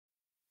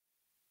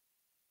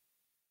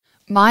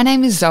My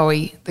name is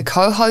Zoe, the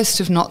co-host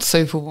of Not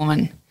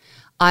Superwoman.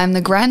 I am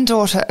the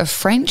granddaughter of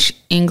French,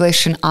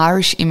 English and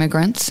Irish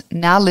immigrants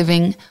now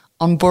living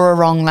on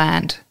Burrarong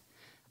land.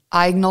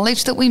 I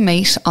acknowledge that we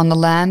meet on the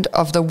land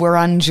of the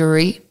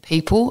Wurundjeri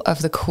people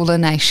of the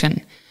Kulin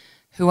Nation,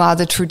 who are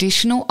the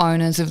traditional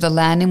owners of the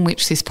land in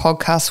which this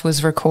podcast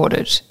was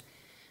recorded.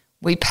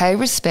 We pay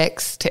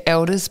respects to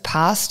elders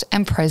past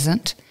and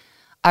present.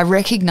 I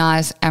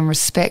recognise and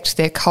respect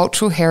their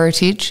cultural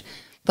heritage,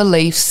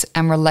 beliefs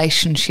and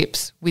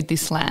relationships with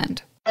this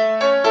land.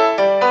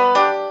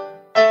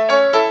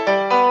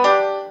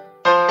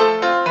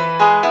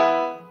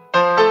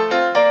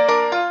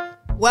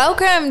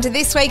 Welcome to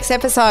this week's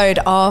episode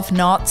of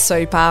Not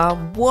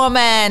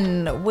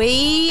Superwoman.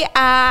 We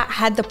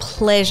had the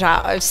pleasure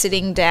of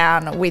sitting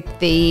down with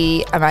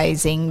the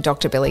amazing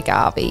Dr. Billy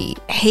Garvey.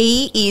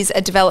 He is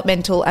a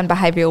developmental and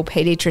behavioural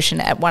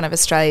paediatrician at one of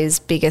Australia's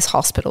biggest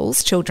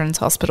hospitals, children's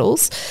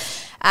hospitals.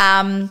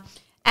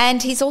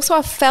 And he's also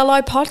a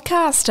fellow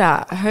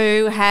podcaster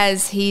who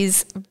has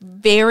his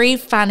very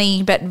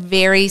funny but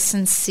very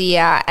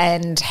sincere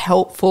and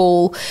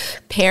helpful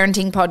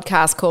parenting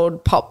podcast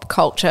called Pop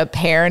Culture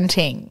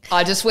Parenting.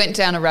 I just went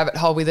down a rabbit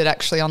hole with it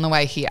actually on the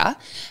way here,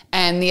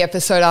 and the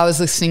episode I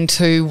was listening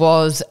to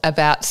was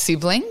about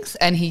siblings,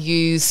 and he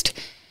used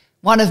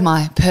one of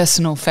my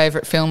personal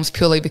favourite films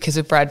purely because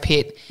of Brad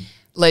Pitt,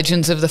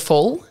 Legends of the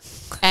Fall.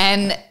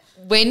 And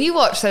when you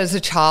watch that as a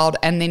child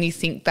and then you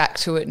think back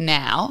to it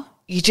now,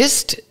 you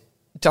just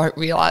don't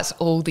realise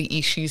all the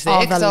issues there.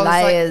 All the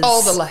layers.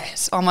 All the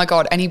layers. Oh, my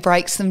God. And he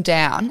breaks them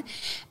down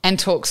and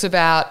talks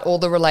about all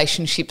the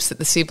relationships that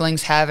the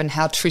siblings have and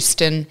how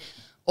Tristan,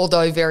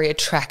 although very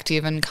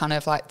attractive and kind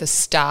of like the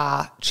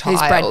star child.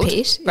 Who's Brad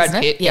Pitt? Brad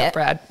Pitt, yeah,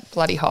 Brad,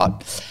 bloody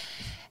hot,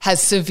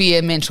 has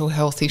severe mental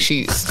health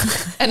issues.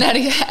 And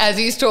then as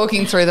he's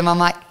talking through them, I'm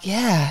like,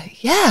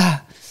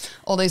 yeah,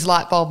 all these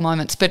light bulb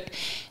moments. But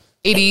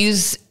it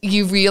is,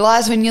 you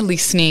realise when you're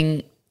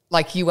listening,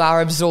 like you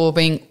are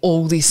absorbing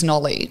all this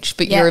knowledge,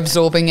 but you're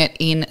absorbing it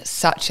in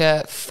such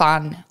a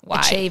fun way.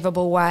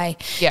 Achievable way.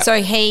 Yep.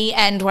 So he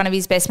and one of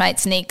his best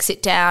mates, Nick,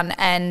 sit down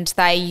and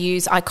they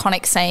use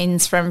iconic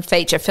scenes from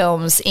feature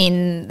films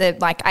in the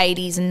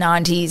 80s and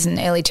 90s and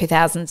early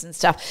 2000s and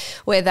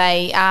stuff, where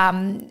they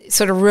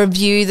sort of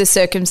review the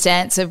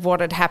circumstance of what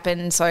had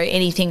happened. So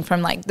anything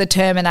from like The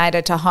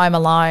Terminator to Home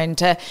Alone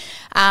to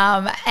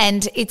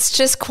and it's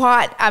just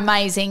quite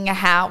amazing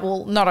how,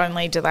 well, not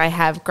only do they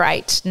have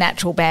great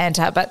natural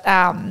banter, but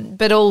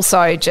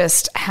also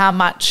just how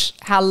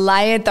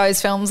layered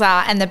those films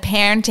are, and the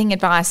parenting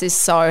advice is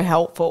so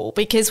helpful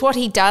because what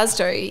he does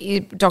do,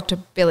 Dr.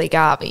 Billy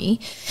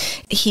Garvey,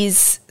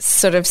 his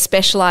sort of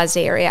specialised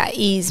area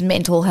is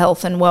mental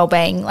health and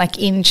wellbeing, like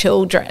in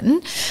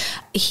children.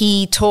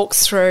 He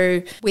talks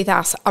through with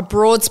us a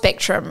broad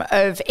spectrum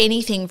of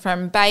anything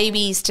from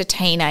babies to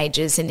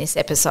teenagers in this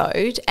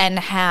episode, and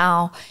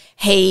how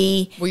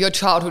your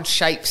childhood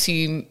shapes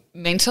you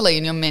mentally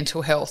and your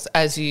mental health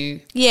as you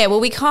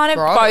we kind of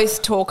grow.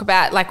 Both talk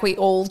about, like we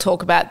all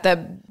talk about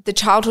the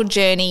childhood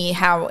journey,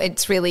 how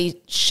it's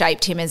really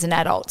shaped him as an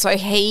adult. So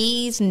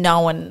he's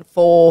known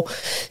for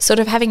sort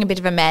of having a bit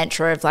of a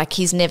mantra of like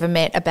he's never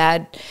met a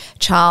bad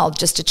child,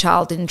 just a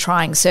child in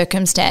trying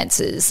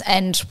circumstances.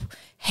 And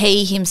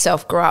he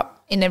himself grew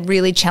up in a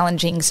really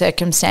challenging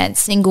circumstance,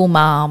 single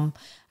mom,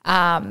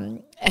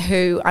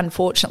 who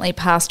unfortunately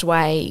passed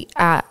away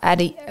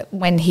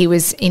when he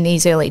was in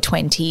his early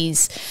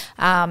 20s,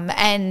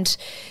 and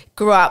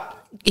grew up.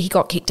 He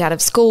got kicked out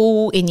of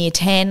school in year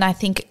 10, I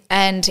think,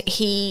 and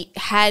he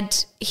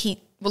forged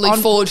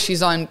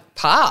his own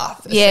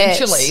path,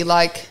 essentially.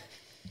 Yes.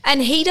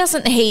 And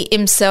he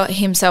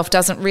himself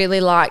doesn't really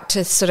like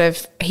to sort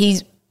of,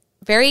 he's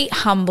very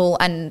humble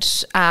and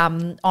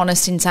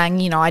honest in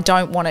saying, I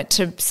don't want it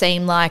to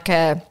seem like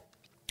a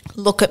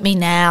look at me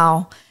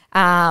now,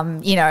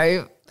 I'm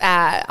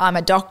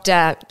a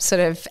doctor sort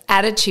of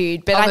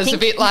attitude. But I think a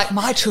bit like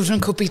my children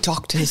could be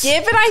doctors.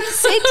 Yeah, but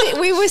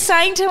we were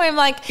saying to him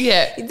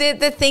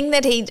the thing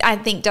that he I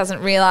think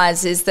doesn't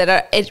realise is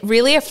that it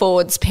really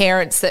affords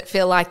parents that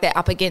feel like they're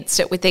up against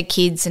it with their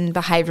kids and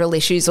behavioural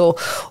issues or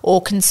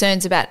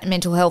concerns about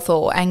mental health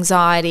or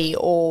anxiety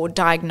or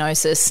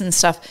diagnosis and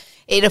stuff.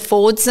 It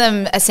affords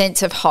them a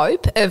sense of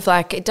hope of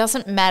like it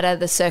doesn't matter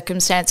the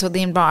circumstance or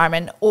the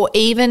environment or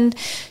even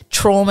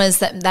traumas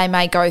that they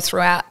may go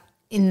throughout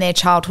in their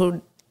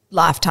childhood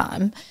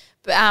lifetime.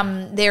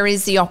 There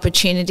is the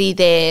opportunity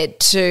there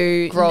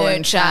to grow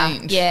nurture,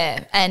 and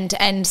change.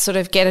 And sort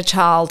of get a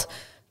child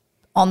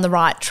on the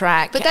right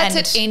track. But that's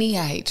at any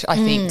age, I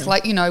think.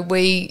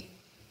 We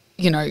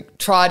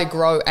try to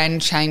grow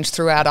and change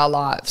throughout our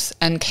lives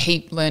and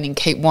keep learning,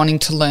 keep wanting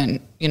to learn,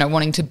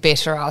 wanting to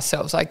better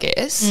ourselves, I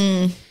guess.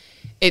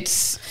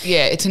 It's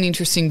an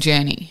interesting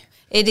journey.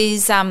 It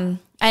is,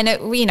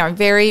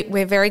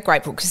 we're very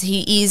grateful because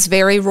he is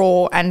very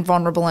raw and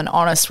vulnerable and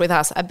honest with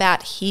us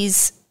about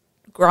his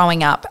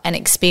growing up and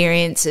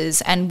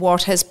experiences and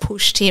what has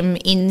pushed him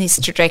in this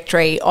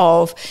trajectory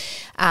of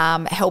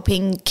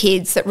helping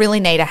kids that really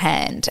need a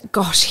hand.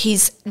 Gosh,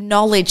 his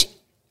knowledge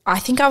I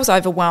think I was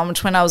overwhelmed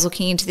when I was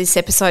looking into this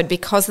episode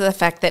because of the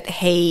fact that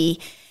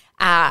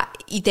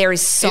there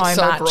is so It's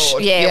much.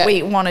 broad. Yeah,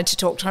 we wanted to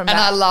talk to him And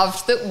about. I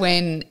loved that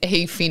when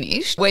he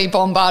finished, we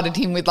bombarded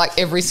him with like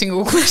every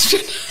single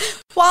question.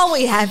 While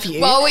we have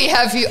you. While we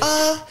have you,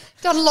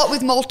 done a lot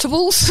with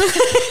multiples.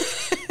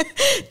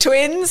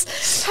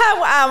 Twins. How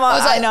am I? I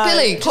was like, know.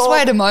 Billy, just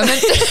wait a moment.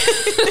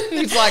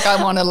 He's like,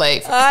 I want to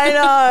leave. I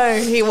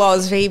know. He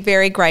was. He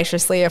very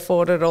graciously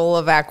afforded all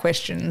of our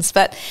questions.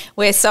 But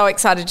we're so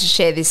excited to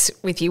share this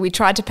with you. We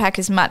tried to pack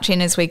as much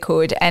in as we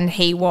could, and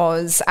he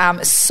was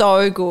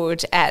so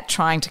good at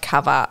trying to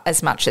cover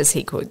as much as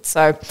he could.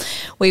 So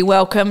we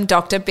welcome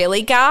Dr.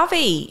 Billy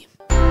Garvey.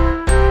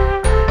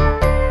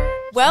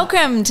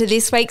 Welcome to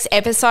this week's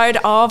episode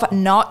of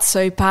Not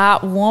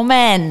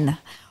Superwoman.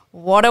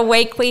 What a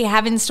week we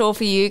have in store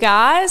for you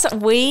guys.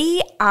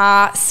 We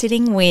are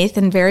sitting with,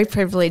 and very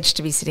privileged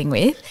to be sitting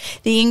with,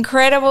 the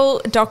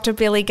incredible Dr.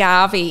 Billy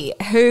Garvey,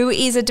 who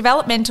is a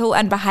developmental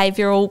and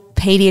behavioural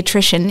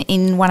paediatrician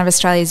in one of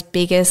Australia's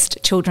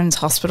biggest children's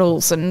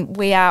hospitals. And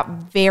we are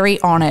very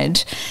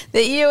honoured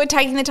that you are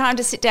taking the time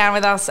to sit down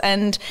with us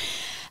and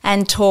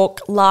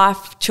talk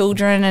life,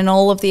 children and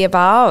all of the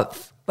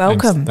above.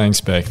 Welcome.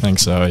 Thanks, Beck.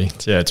 Thanks, Zoe.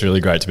 Yeah, it's really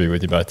great to be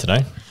with you both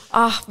today.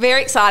 Oh,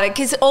 very excited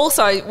because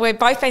also we've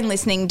both been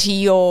listening to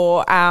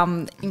your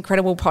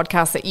incredible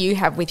podcast that you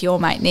have with your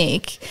mate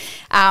Nick,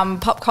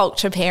 Pop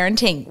Culture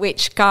Parenting,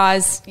 which,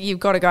 guys, you've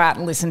got to go out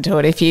and listen to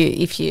it if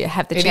you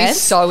have the chance. It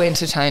is so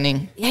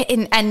entertaining. Yeah,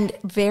 and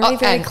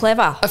very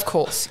clever. Of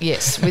course,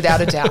 yes,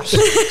 without a doubt.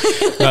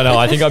 No,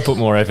 I think I put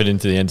more effort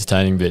into the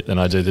entertaining bit than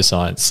I do the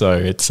science, so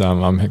it's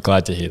I'm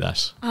glad to hear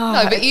that.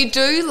 No, but you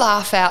do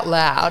laugh out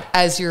loud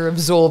as you're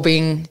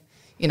absorbing,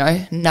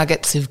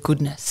 nuggets of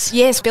goodness.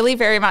 Yes, Billy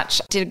very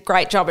much did a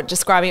great job at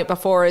describing it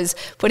before as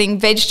putting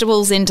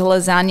vegetables into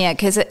lasagna,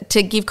 because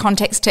to give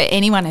context to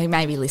anyone who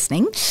may be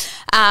listening,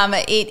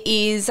 it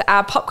is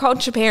Pop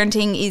Culture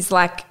Parenting is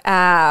like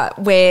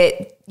where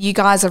you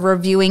guys are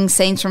reviewing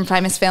scenes from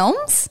famous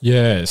films.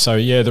 Yeah, so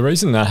the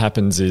reason that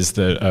happens is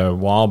that a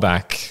while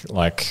back,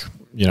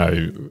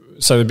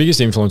 so the biggest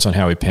influence on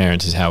how we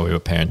parent is how we were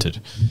parented.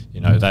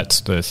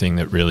 That's the thing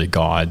that really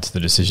guides the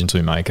decisions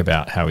we make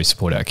about how we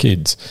support our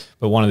kids.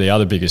 But one of the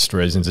other biggest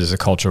reasons is the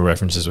cultural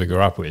references we grew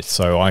up with.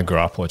 So I grew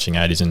up watching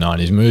 80s and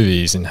 90s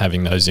movies and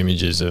having those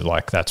images of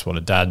that's what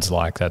a dad's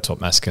like, that's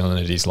what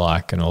masculinity is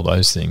like, and all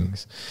those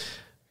things.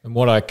 And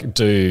what I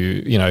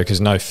do, because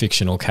no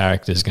fictional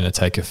character is going to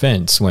take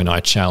offence when I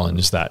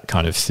challenge that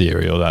kind of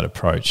theory or that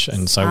approach.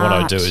 And so what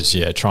I do is,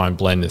 try and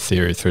blend the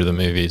theory through the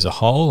movie as a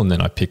whole, and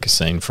then I pick a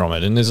scene from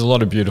it. And there's a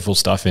lot of beautiful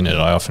stuff in it.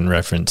 I often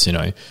reference,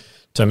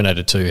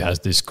 Terminator 2 has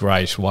this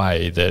great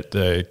way that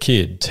the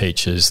kid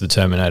teaches the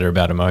Terminator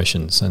about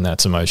emotions, and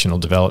that's emotional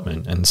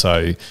development. And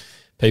so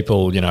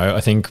people,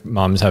 I think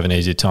mums have an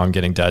easier time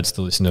getting dads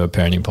to listen to a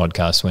parenting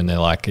podcast when they're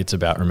like, it's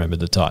about Remember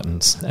the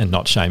Titans and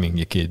not shaming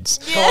your kids.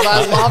 God,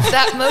 I love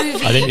that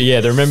movie. I think,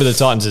 the Remember the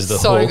Titans is the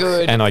so hook,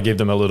 good. And I give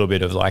them a little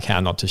bit of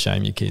how not to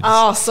shame your kids.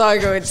 Oh, so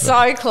good.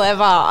 So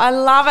clever. I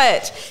love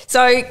it.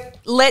 So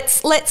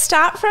let's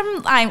start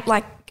from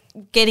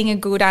getting a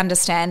good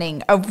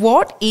understanding of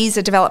what is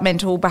a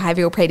developmental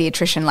behavioural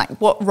paediatrician.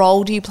 What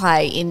role do you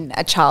play in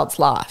a child's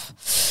life?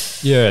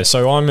 Yeah,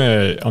 so I'm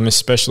a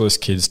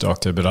specialist kids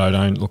doctor, but I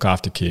don't look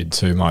after kids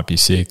who might be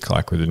sick,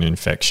 with an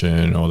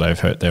infection, or they've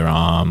hurt their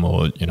arm,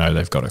 or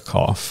they've got a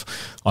cough.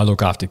 I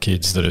look after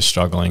kids that are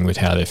struggling with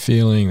how they're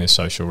feeling, their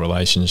social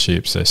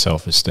relationships, their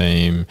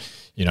self-esteem,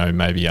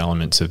 maybe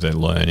elements of their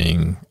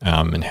learning,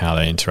 and how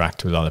they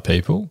interact with other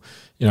people.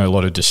 A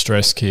lot of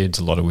distressed kids,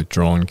 a lot of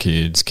withdrawn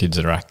kids, kids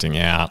that are acting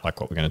out, like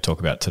what we're going to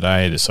talk about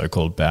today, the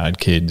so-called bad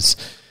kids.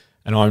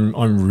 And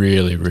I'm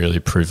really, really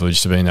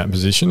privileged to be in that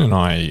position. And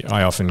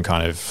I often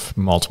kind of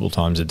multiple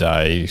times a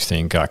day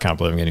think, I can't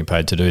believe I'm getting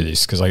paid to do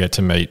this, because I get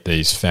to meet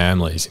these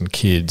families and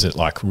kids at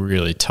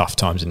really tough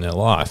times in their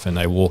life, and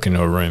they walk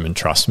into a room and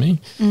trust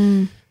me.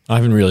 I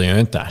haven't really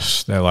earned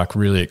that. They're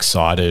really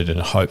excited and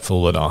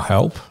hopeful that I'll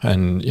help.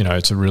 And,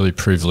 it's a really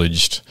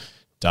privileged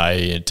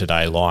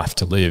day-to-day life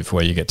to live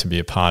where you get to be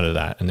a part of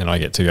that. And then I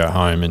get to go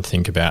home and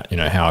think about,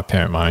 how I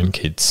parent my own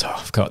kids. So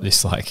I've got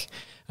this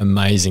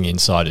amazing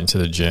insight into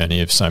the journey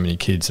of so many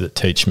kids that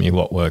teach me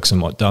what works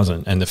and what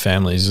doesn't, and the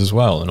families as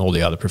well, and all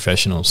the other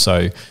professionals.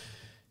 So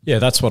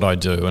that's what I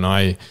do. And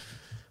a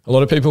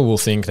lot of people will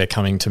think they're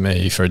coming to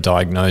me for a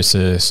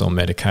diagnosis or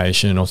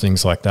medication or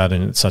things like that,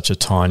 and it's such a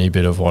tiny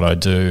bit of what I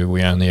do.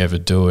 We only ever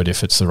do it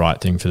if it's the right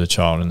thing for the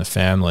child and the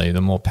family.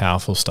 The more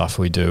powerful stuff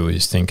we do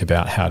is think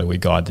about how do we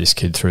guide this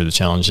kid through the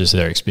challenges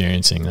they're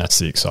experiencing. That's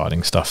the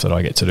exciting stuff that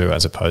I get to do,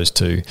 as opposed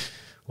to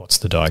what's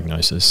the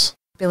diagnosis.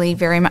 Billy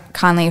very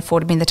kindly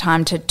afforded me the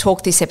time to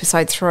talk this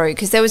episode through,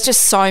 because there was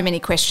just so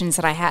many questions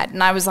that I had.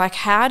 And I was like,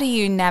 how do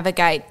you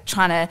navigate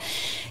trying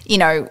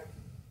to,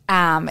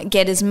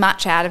 get as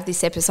much out of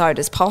this episode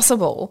as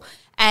possible?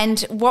 And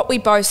what we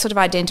both sort of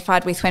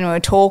identified with when we were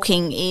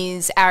talking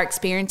is our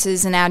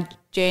experiences and our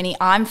journey.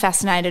 I'm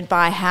fascinated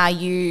by how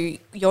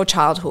your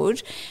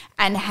childhood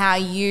and how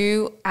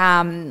you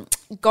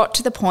got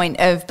to the point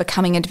of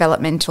becoming a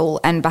developmental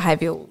and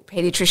behavioural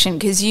paediatrician?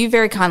 Because you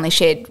very kindly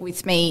shared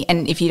with me,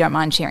 and if you don't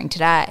mind sharing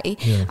today,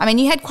 I mean,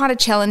 you had quite a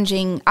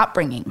challenging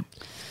upbringing.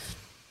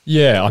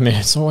 Yeah, I mean,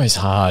 it's always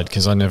hard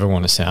because I never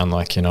want to sound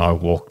like, I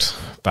walked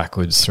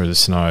backwards through the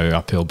snow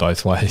uphill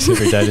both ways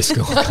every day to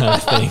school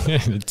kind of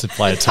thing to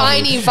play a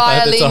tiny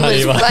violin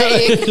was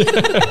playing.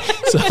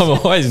 So I'm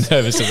always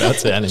nervous about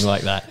sounding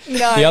like that.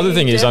 No, the other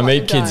thing is I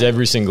meet kids don't.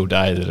 every single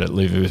day that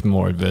live with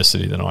more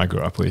adversity than I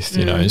grew up with,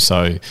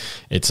 so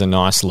it's a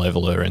nice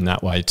leveler in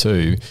that way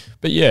too.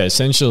 But yeah,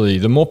 essentially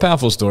the more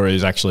powerful story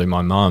is actually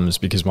my mum's,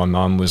 because my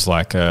mum was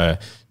like a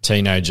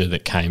teenager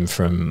that came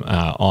from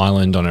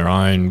Ireland on her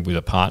own with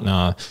a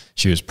partner.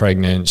 She was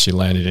pregnant. She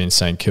landed in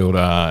St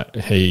Kilda.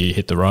 He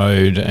hit the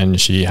road and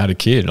she had a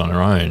kid on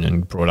her own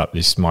and brought up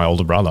my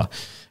older brother.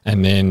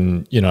 And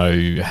then,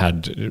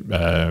 had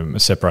a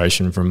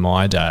separation from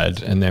my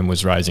dad, and then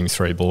was raising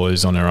 3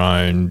 boys on her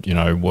own,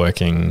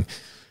 working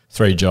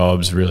 3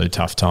 jobs, really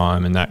tough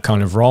time. And that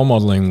kind of role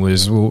modelling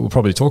was, we'll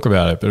probably talk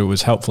about it, but it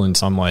was helpful in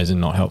some ways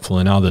and not helpful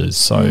in others.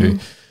 So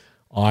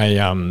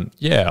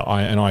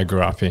I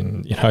grew up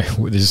in,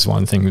 this is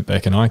one thing that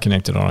Beck and I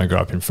connected on. I grew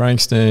up in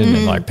Frankston,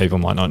 and like people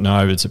might not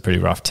know, but it's a pretty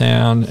rough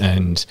town,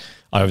 and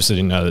I obviously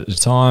didn't know that at the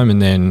time. And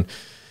then,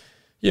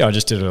 I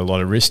just did a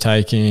lot of risk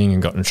taking and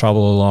got in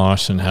trouble a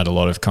lot and had a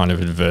lot of kind of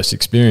adverse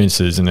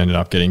experiences and ended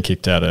up getting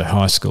kicked out of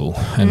high school.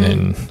 And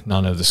then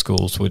none of the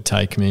schools would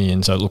take me,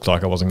 and so it looked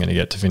like I wasn't going to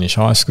get to finish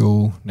high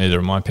school. Neither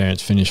of my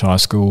parents finished high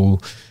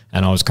school,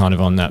 and I was kind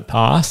of on that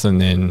path. And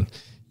then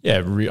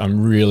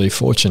I'm really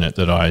fortunate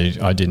that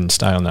I didn't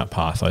stay on that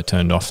path. I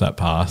turned off that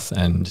path,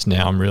 and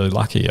now I'm really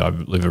lucky. I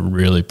live a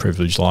really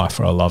privileged life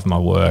where I love my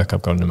work.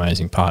 I've got an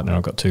amazing partner.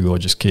 I've got 2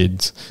 gorgeous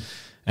kids.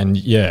 And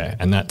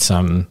and that's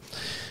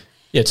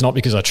it's not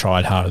because I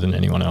tried harder than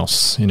anyone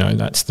else. I think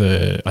that's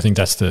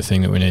the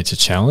thing that we need to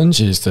challenge,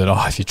 is that,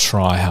 if you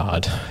try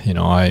hard,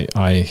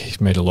 I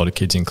meet a lot of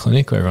kids in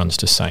clinic where everyone's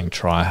just saying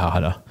try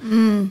harder.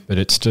 But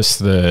it's just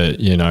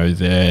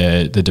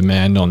the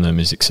demand on them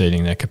is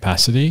exceeding their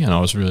capacity. And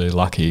I was really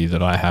lucky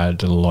that I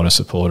had a lot of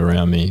support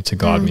around me to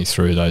guide me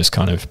through those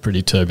kind of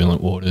pretty turbulent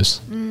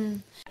waters.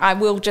 I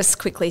will just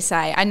quickly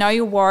say, I know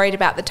you're worried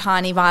about the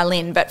tiny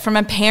violin, but from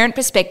a parent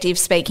perspective,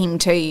 speaking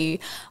to you,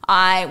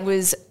 I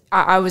was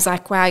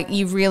like, wow,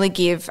 you really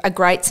give a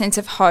great sense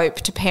of hope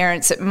to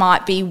parents that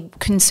might be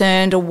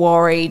concerned or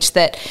worried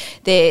that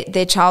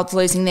their child's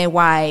losing their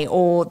way,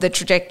 or the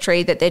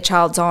trajectory that their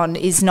child's on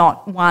is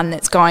not one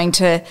that's going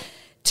to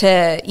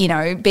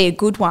be a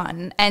good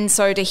one. And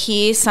so to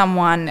hear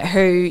someone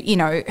who,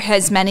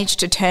 has managed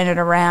to turn it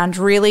around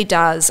really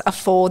does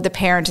afford the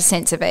parent a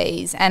sense of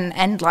ease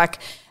and like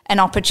an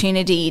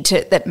opportunity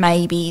that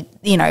maybe,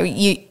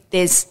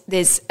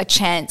 there's a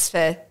chance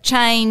for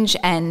change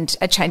and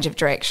a change of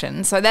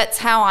direction. So that's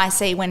how I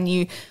see when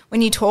you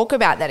talk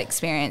about that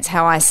experience,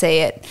 how I see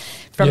it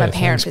from a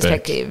parent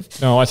perspective.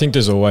 Beck. No, I think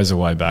there's always a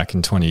way back.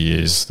 In 20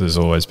 years, there's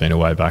always been a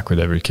way back with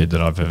every kid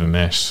that I've ever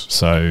met.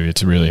 So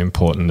it's really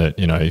important that,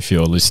 if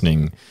you're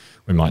listening,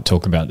 we might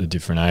talk about the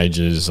different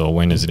ages or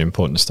when is it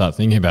important to start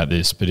thinking about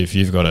this. But if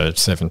you've got a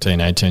 17,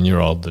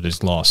 18-year-old that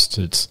is lost,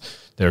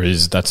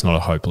 that's not a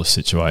hopeless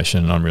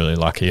situation. I'm really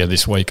lucky.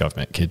 This week I've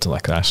met kids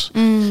like that,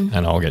 and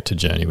I'll get to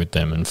journey with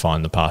them and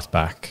find the path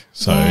back.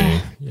 So,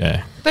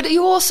 yeah. But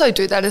you also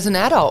do that as an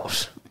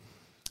adult.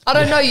 I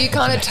don't know, you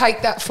kind of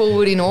take that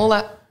forward in all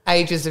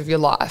ages of your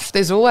life.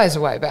 There's always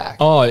a way back.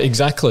 Oh,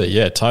 exactly.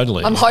 Yeah,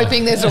 totally. I'm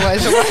hoping there's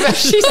always a way back.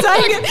 She's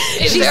saying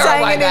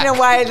it in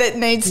a way that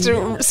needs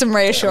some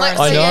reassurance.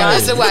 I know.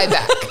 There's a way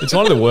back. It's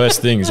one of the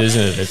worst things,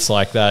 isn't it? It's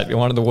like that.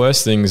 One of the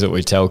worst things that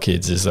we tell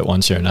kids is that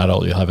once you're an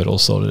adult, you'll have it all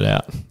sorted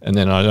out. And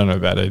then I don't know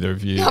about either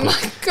of you. Oh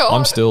my God.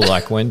 I'm still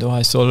like, when do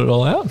I sort it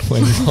all out?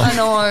 I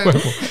know.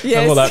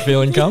 When will that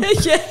feeling come?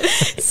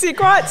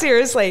 Quite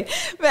seriously.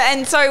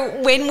 And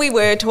so when we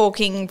were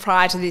talking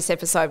prior to this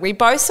episode, we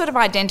both sort of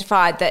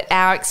identified that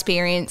our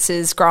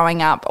experiences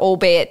growing up,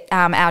 albeit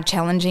our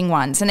challenging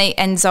ones,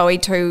 and Zoe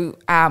too,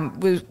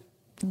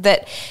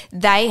 that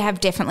they have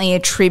definitely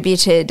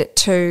attributed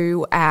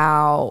to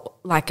our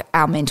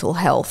mental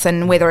health,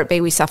 and whether it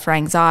be we suffer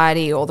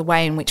anxiety or the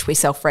way in which we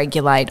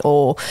self-regulate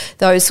or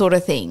those sort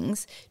of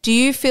things. Do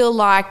you feel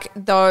like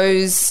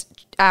those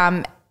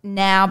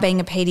now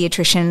being a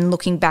paediatrician,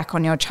 looking back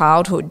on your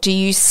childhood, do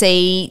you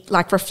see,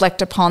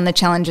 reflect upon the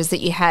challenges that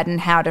you had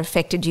and how it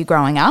affected you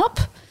growing up?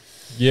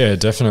 Yeah,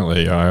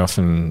 definitely. I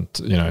often,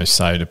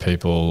 say to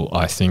people,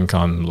 I think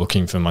I'm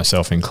looking for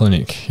myself in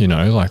clinic.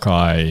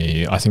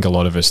 I think a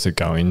lot of us that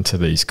go into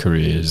these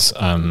careers,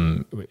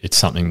 it's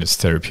something that's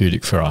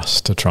therapeutic for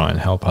us to try and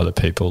help other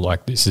people.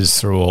 Like, this is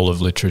through all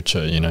of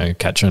literature,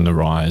 Catcher in the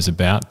Rye is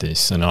about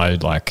this. And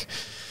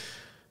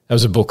there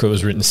was a book that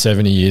was written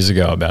 70 years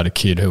ago about a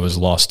kid who was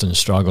lost and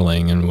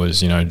struggling and was,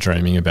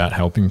 dreaming about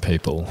helping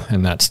people.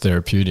 And that's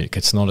therapeutic.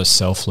 It's not a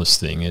selfless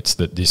thing. It's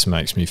that this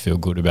makes me feel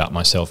good about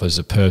myself as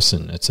a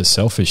person. It's a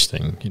selfish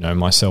thing.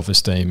 My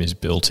self-esteem is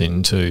built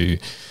into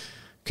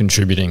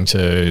contributing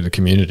to the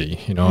community,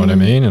 you know what I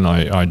mean? And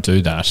I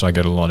do that. I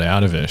get a lot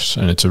out of it,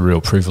 and it's a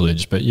real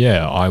privilege. But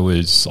yeah, I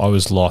was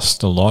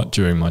lost a lot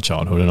during my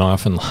childhood, and I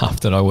often laugh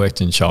that I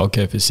worked in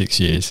childcare for 6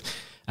 years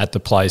at the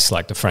place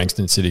like the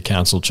Frankston City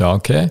Council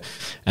childcare,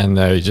 and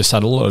they just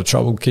had a lot of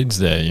troubled kids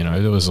there. You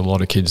know, there was a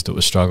lot of kids that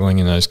were struggling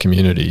in those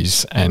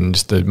communities, and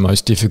the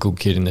most difficult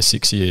kid in the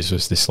 6 years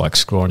was this like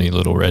scrawny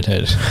little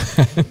redhead.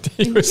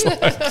 He was like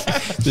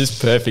this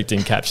perfect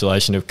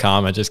encapsulation of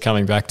karma just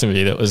coming back to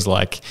me. That was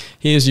like,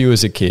 here's you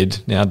as a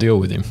kid, now deal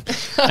with him.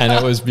 And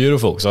it was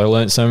beautiful because I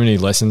learned so many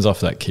lessons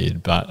off that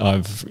kid. But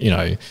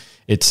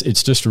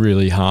it's just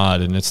really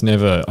hard, and I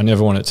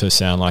never want it to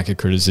sound like a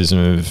criticism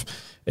of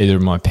either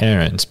of my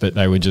parents, but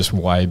they were just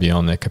way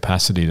beyond their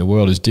capacity. The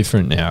world is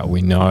different now.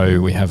 We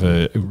know, we have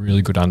a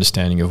really good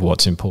understanding of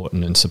what's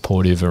important and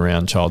supportive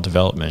around child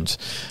development.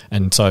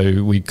 And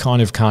so we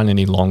kind of can't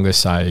any longer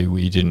say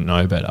we didn't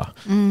know better.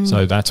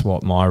 So that's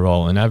what my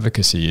role in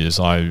advocacy is.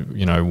 I,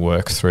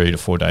 work 3 to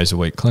 4 days a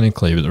week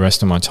clinically, but the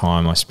rest of my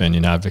time I spend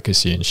in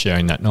advocacy and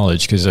sharing that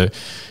knowledge, because a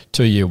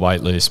 2-year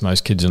wait list,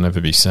 most kids will never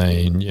be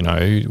seen.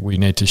 We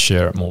need to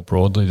share it more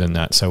broadly than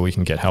that so we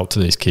can get help to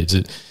these kids.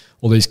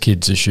 All these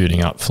kids are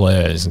shooting up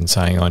flares and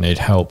saying, I need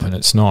help. And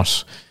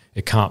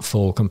it can't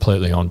fall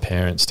completely on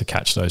parents to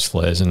catch those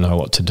flares and know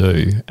what to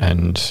do.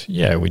 And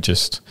yeah,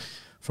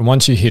 from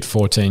once you hit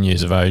 14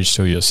 years of age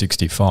till you're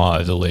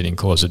 65, the leading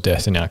cause of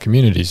death in our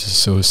communities is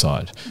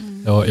suicide.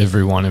 Or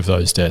every one of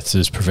those deaths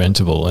is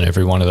preventable, and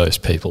every one of those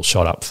people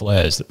shot up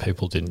flares that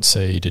people didn't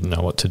see, didn't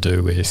know what to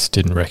do with,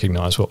 didn't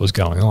recognise what was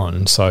going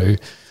on. So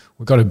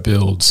we've got to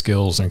build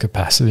skills and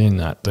capacity in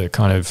that. The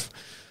kind of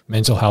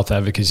mental health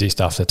advocacy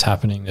stuff that's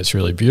happening that's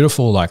really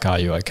beautiful, like Are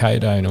You OK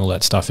Day and all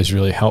that stuff is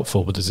really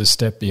helpful, but there's a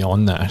step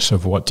beyond that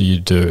of what do you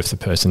do if the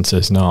person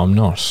says, no, I'm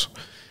not.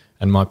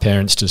 And my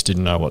parents just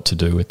didn't know what to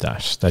do with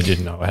that. They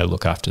didn't know how to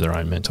look after their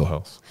own mental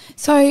health.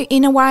 So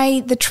in a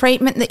way, the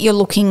treatment that you're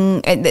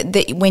looking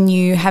at, when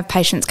you have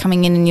patients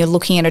coming in and you're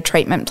looking at a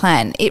treatment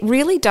plan, it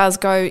really does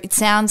it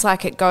sounds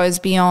like it goes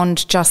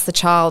beyond just the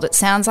child. It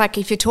sounds like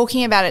if you're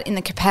talking about it in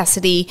the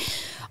capacity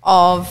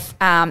of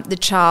the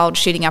child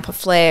shooting up a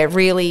flare,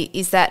 really,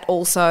 is that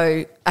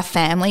also a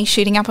family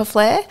shooting up a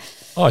flare?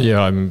 Oh,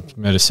 yeah. I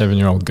met a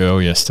 7-year-old girl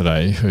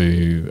yesterday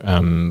who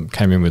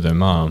came in with her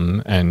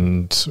mum,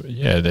 and,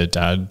 yeah, their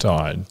dad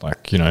died.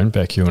 Like,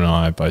 Beck, you and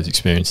I both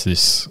experienced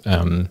this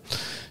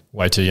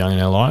way too young in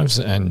our lives,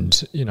 and,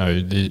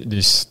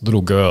 this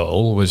little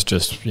girl was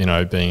just,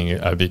 being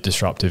a bit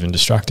disruptive and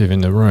destructive in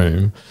the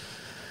room.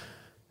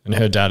 And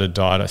her dad had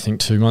died, I think,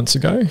 2 months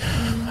ago.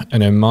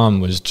 And her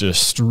mum was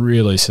just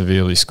really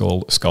severely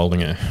scolding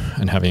her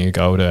and having a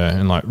go at her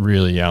and like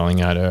really yelling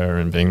at her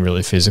and being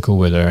really physical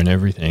with her and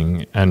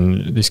everything.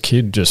 And this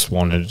kid just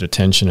wanted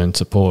attention and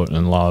support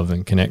and love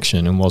and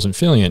connection and wasn't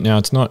feeling it. Now,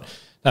 it's not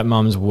that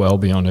mum's well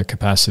beyond her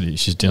capacity.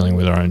 She's dealing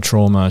with her own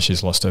trauma.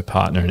 She's lost her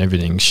partner and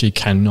everything. She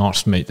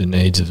cannot meet the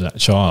needs of that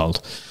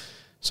child.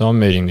 So I'm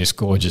meeting this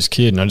gorgeous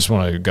kid, and I just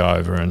want to go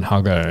over and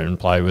hug her and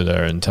play with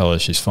her and tell her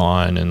she's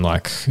fine and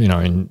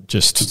and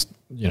just,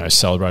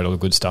 celebrate all the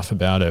good stuff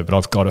about her. But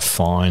I've got to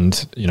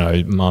find,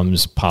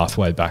 mum's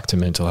pathway back to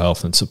mental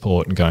health and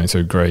support and going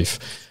through grief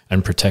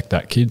and protect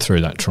that kid through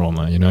that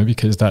trauma,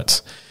 because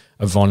that's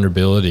a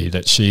vulnerability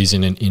that she's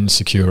in an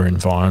insecure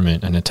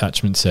environment and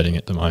attachment setting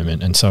at the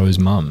moment, and so is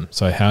mum.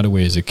 So how do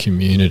we as a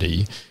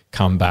community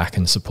come back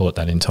and support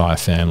that entire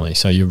family?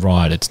 So you're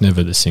right, it's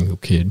never the single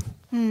kid.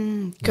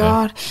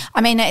 God. Yeah.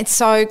 I mean, it's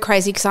so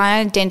crazy because I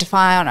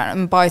identify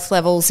on both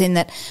levels in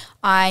that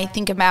I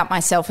think about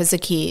myself as a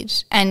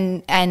kid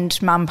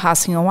and mum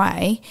passing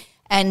away,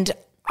 and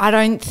I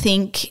don't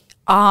think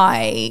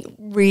I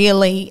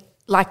really,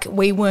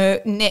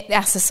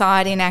 our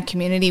society and our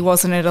community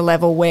wasn't at a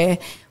level where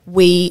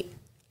we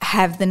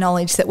have the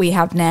knowledge that we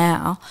have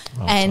now.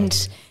 Oh,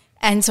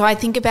 And so I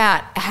think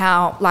about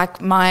how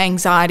my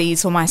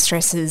anxieties or my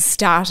stresses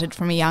started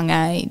from a young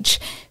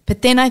age.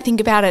 But then I think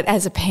about it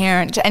as a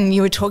parent, and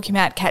you were talking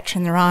about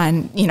catching the eye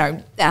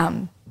and,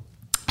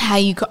 how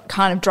you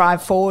kind of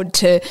drive forward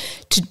to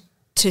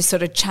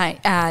sort of change,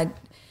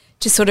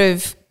 to sort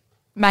of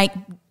make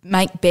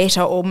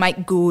better or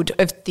make good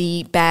of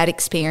the bad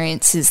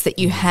experiences that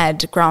you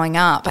had growing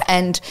up.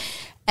 And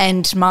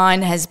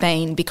mine has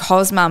been,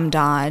 because mum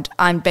died,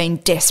 I've been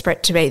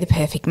desperate to be the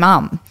perfect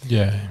mum.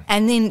 Yeah.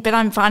 But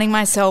I'm finding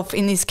myself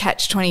in this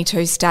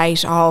catch-22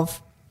 state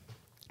of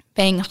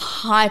being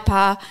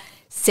hyper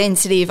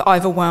sensitive,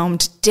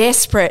 overwhelmed,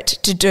 desperate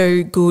to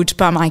do good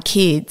by my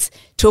kids,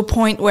 to a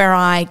point where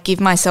I give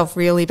myself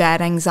really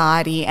bad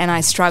anxiety and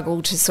I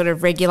struggle to sort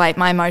of regulate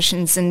my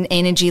emotions and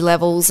energy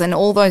levels and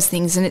all those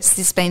things. And it's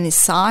just been this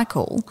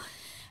cycle.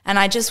 And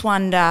I just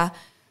wonder,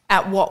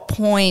 at what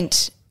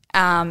point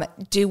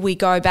do we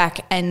go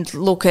back and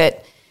look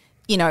at,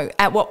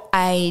 at what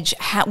age,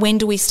 when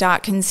do we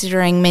start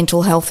considering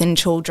mental health in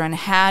children?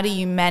 How do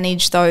you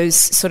manage those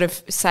sort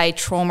of, say,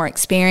 trauma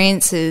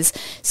experiences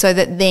so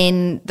that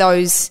then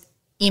those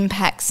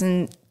impacts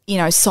and,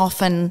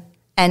 soften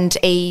and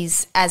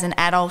ease as an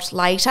adult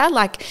later?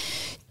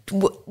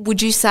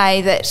 Would you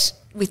say that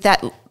with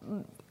that,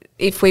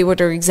 if we were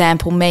to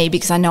example me,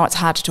 because I know it's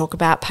hard to talk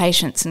about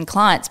patients and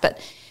clients, but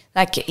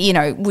like, you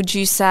know, would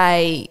you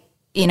say,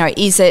 you know,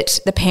 is it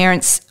the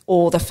parents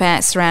or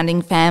the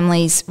surrounding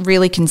families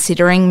really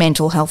considering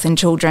mental health in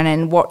children,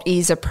 and what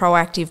is a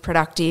proactive,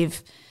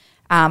 productive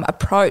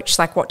approach?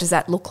 Like, what does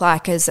that look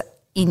like as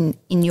in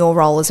your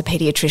role as a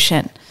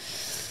paediatrician?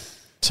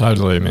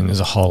 Totally. I mean, there's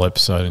a whole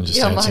episode in just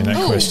answering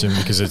that question,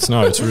 because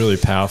it's really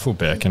powerful,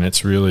 Beck, and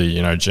it's really,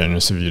 you know,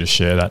 generous of you to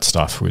share that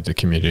stuff with the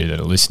community that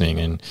are listening.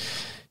 And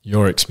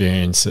your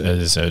experience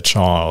as a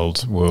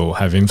child will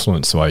have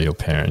influenced the way you'll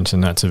parent,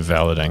 and that's a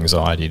valid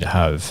anxiety to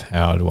have.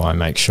 How do I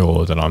make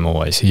sure that I'm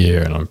always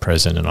here and I'm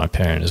present and I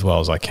parent as well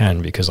as I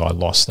can, because I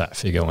lost that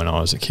figure when I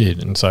was a kid?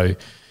 And so,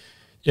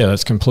 yeah,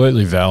 that's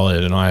completely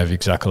valid, and I have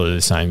exactly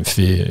the same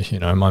fear. You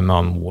know, my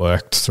mum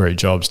worked 3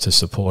 jobs to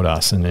support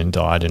us and then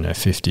died in her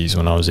 50s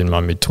when I was in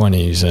my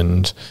mid-20s,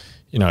 and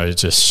you know,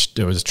 it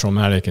was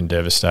traumatic and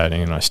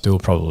devastating, and I still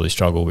probably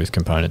struggle with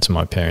components of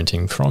my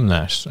parenting from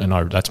that.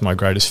 And that's my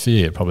greatest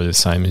fear, probably the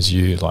same as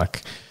you.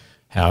 Like,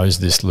 how is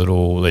these 2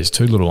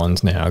 little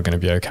ones now going to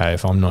be okay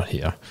if I'm not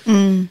here?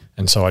 And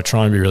so I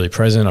try and be really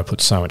present. I put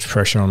so much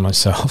pressure on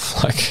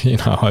myself. Like, you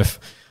know, I've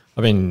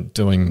been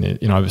doing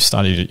it, you know, I've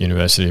studied at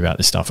university about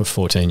this stuff for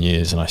 14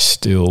 years, and I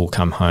still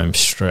come home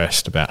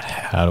stressed about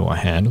how do I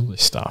handle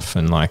this stuff.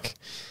 And like,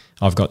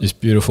 I've got this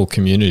beautiful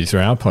community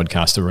through our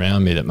podcast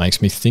around me that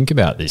makes me think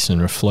about this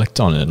and reflect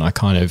on it. And I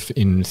kind of,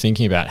 in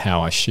thinking about how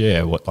I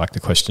share what, like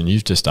the question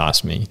you've just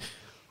asked me,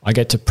 I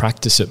get to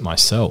practice it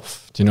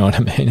myself. Do you know what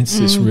I mean? It's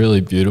this really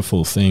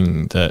beautiful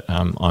thing that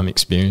I'm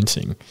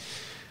experiencing.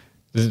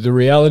 The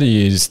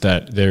reality is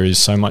that there is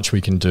so much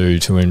we can do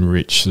to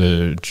enrich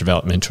the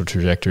developmental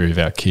trajectory of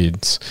our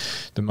kids.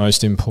 The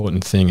most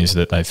important thing is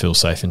that they feel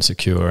safe and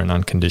secure and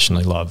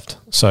unconditionally loved.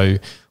 So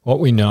what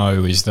we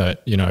know is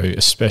that, you know,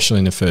 especially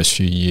in the first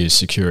few years,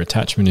 secure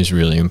attachment is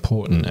really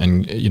important.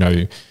 And, you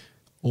know,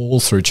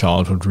 all through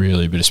childhood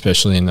really, but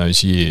especially in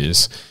those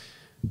years,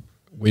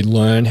 we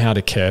learn how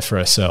to care for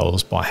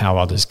ourselves by how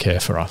others care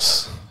for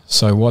us.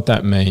 So what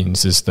that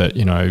means is that,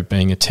 you know,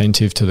 being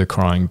attentive to the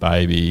crying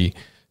baby,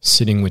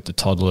 sitting with the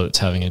toddler that's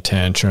having a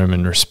tantrum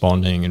and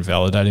responding and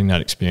validating that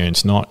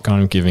experience, not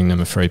kind of giving them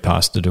a free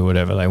pass to do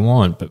whatever they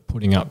want, but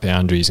putting up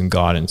boundaries and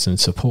guidance and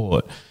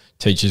support,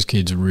 teaches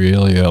kids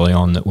really early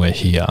on that we're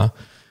here.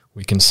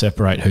 We can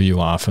separate who you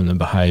are from the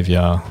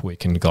behaviour. We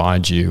can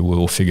guide you.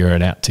 We'll figure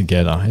it out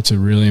together. It's a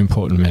really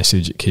important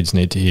message that kids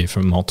need to hear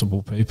from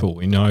multiple people.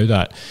 We know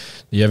that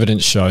the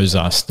evidence shows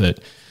us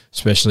that,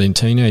 especially in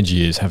teenage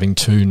years, having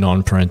 2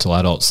 non-parental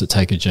adults that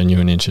take a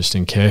genuine interest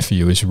and care for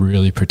you is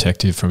really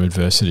protective from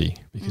adversity,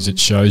 because it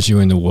shows you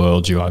in the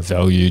world you are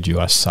valued, you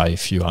are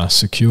safe, you are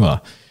secure.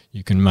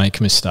 You can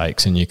make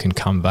mistakes and you can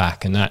come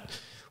back. And that,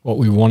 what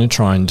we want to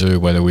try and do,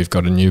 whether we've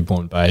got a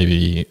newborn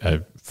baby, a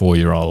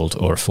 4-year-old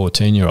or a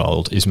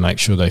 14-year-old, is make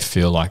sure they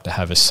feel like they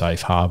have a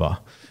safe harbour.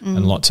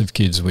 And lots of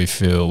kids we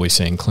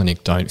see in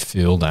clinic don't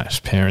feel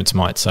that. Parents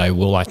might say,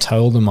 well, I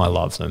tell them I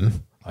love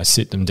them. I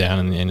sit them down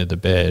in the end of the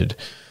bed.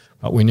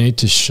 But we need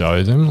to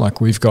show them, like,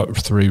 we've got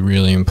 3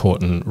 really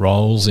important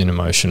roles in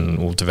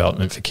emotional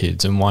development for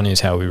kids, and one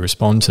is how we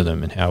respond to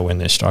them and how when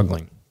they're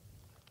struggling.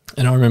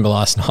 And I remember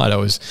last night I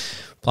was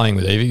playing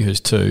with Evie,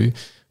 who's 2,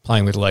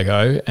 playing with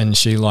Lego, and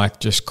she like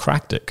just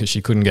cracked it because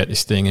she couldn't get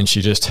this thing, and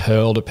she just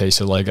hurled a piece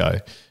of Lego.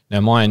 Now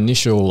my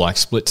initial like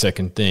split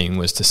second thing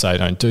was to say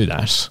don't do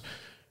that,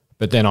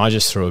 but then I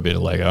just threw a bit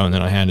of Lego and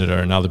then I handed her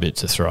another bit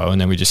to throw,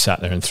 and then we just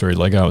sat there and threw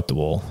Lego at the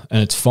wall.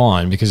 And it's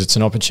fine because it's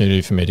an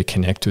opportunity for me to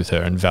connect with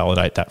her and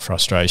validate that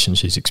frustration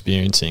she's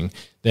experiencing.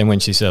 Then when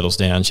she settles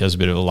down, she has a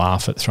bit of a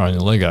laugh at throwing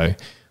the Lego,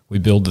 we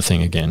build the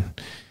thing again.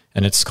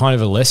 And it's kind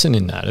of a lesson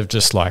in that of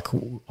just like,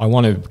 I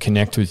want to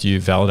connect with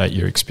you, validate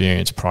your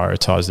experience,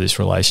 prioritize this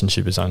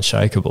relationship as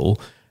unshakable,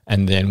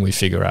 and then we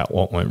figure out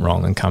what went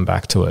wrong and come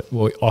back to it.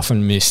 We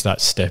often miss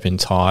that step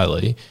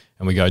entirely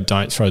and we go,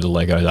 don't throw the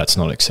Lego, that's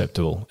not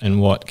acceptable.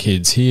 And what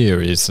kids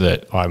hear is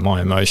that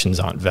my emotions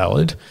aren't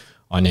valid,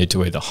 I need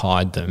to either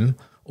hide them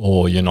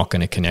or you're not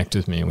going to connect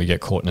with me, and we get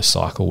caught in a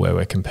cycle where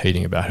we're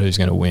competing about who's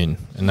going to win.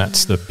 And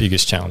that's the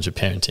biggest challenge of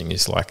parenting,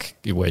 is like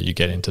where you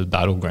get into the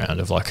battleground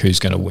of like who's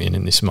going to win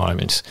in this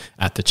moment,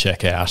 at the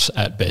checkout,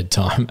 at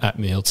bedtime, at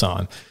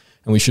mealtime.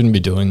 And we shouldn't be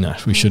doing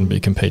that. We shouldn't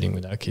be competing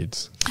with our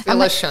kids. I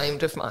feel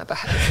ashamed of my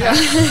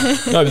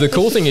behaviour. No, but the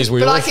cool thing is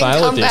we all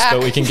fail at this,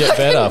 but we can get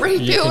better.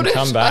 You can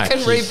come back. I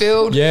can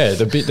rebuild. Yeah,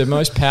 the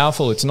most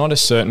powerful, it's not a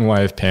certain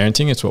way of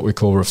parenting. It's what we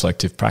call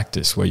reflective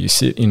practice, where you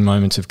sit in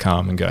moments of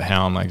calm and go,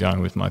 how am I going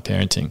with my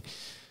parenting?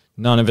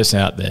 None of us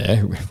out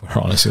there,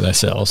 we're honest with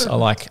ourselves, are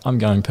like, I'm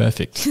going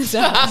perfect.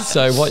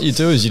 So what you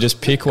do is you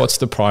just pick what's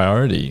the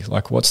priority.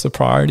 Like, what's the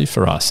priority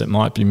for us? It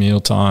might be meal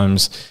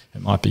times.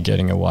 It might be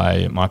getting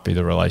away. It might be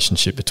the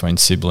relationship between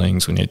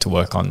siblings. We need to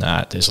work on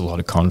that. There's a lot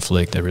of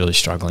conflict. They're really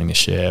struggling to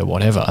share,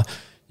 whatever.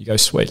 You go,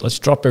 sweet, let's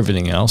drop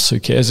everything else. Who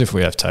cares if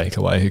we have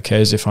takeaway? Who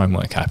cares if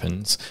homework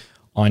happens?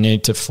 I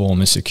need to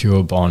form a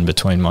secure bond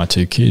between my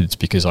two kids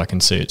because I can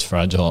see it's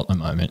fragile at the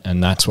moment,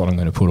 and that's what I'm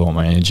going to put all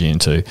my energy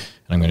into, and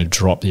I'm going to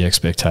drop the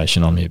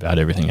expectation on me about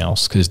everything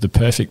else, because the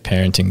perfect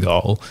parenting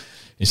goal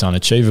is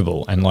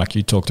unachievable. And like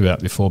you talked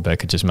about before,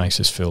 Beck, it just makes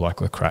us feel like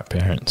we're crap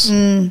parents.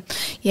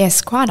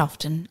 Yes, quite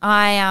often.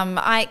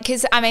 I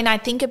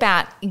think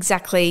about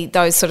exactly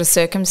those sort of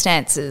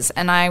circumstances,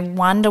 and I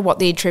wonder what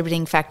the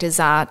attributing factors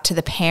are to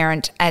the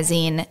parent, as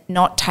in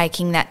not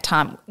taking that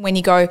time. When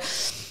you go,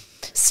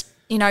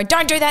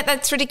 don't do that,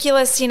 that's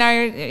ridiculous,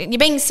 you're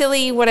being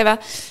silly, whatever,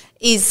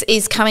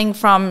 is coming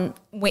from,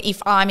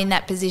 if I'm in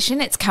that position,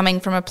 it's coming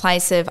from a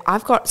place of,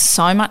 I've got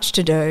so much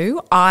to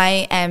do,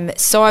 I am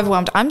so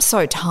overwhelmed, I'm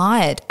so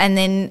tired, and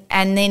then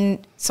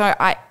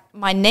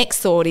my next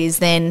thought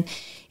is it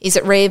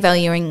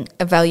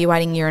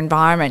evaluating your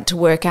environment to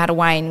work out a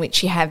way in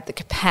which you have the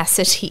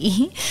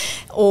capacity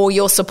or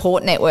your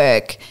support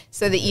network,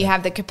 so that you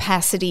have the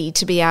capacity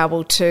to be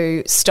able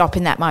to stop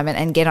in that moment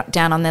and get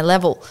down on their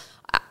level.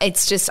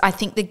 It's just, I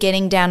think that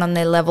getting down on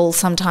their level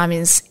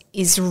sometimes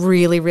is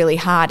really, really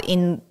hard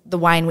in the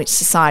way in which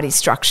society is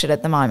structured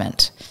at the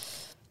moment.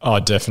 Oh,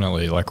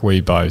 definitely. Like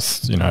we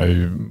both, me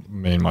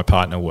and my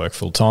partner work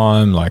full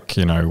time. Like,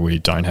 we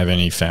don't have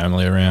any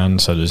family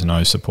around, so there's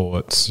no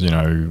supports.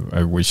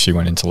 She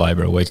went into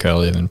labour a week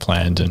earlier than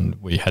planned,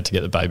 and we had to get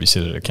the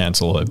babysitter to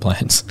cancel all her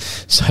plans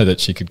so that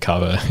she could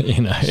cover,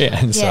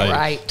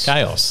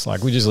 chaos.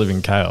 Like we just live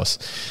in chaos.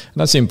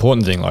 And that's the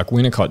important thing. Like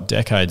Winnicott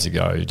decades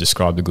ago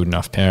described the good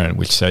enough parent,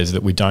 which says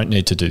that we don't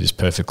need to do this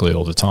perfectly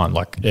all the time,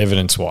 like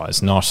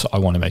evidence-wise, not I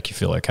want to make you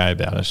feel okay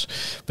about it.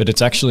 But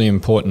it's actually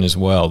important as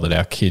well that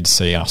our kids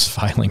see us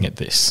failing at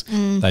this.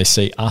 They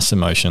see us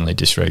emotionally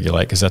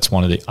dysregulate, because that's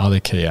one of the other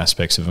key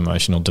aspects of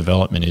emotional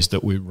development, is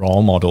that we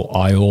role model.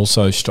 I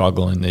also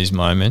struggle in these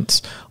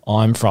moments.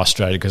 I'm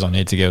frustrated because I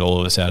need to get all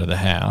of this out of the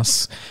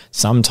house.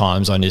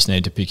 Sometimes I just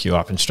need to pick you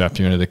up and strap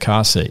you into the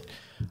car seat.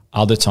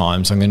 Other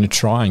times I'm going to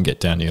try and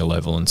get down to your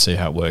level and see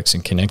how it works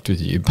and connect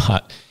with you.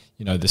 But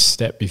the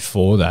step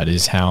before that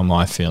is, how am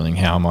I feeling?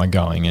 How am I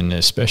going? And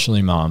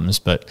especially mums,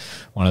 but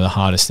one of the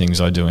hardest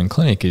things I do in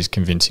clinic is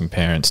convincing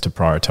parents to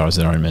prioritise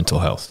their own mental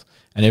health.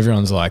 And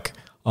everyone's like,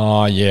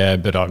 oh yeah,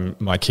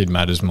 but my kid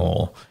matters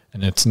more.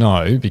 And it's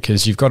no,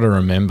 because you've got to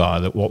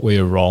remember that what we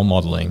are role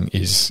modelling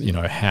is,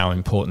 how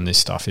important this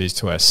stuff is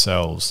to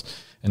ourselves.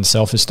 And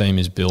self-esteem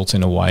is built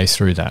in a way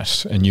through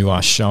that. And you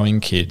are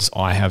showing kids,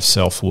 I have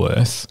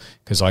self-worth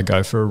because I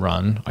go for a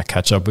run, I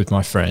catch up with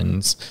my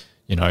friends.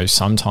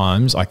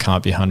 Sometimes I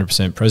can't be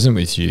 100% present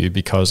with you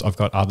because I've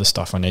got other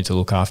stuff I need to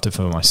look after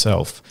for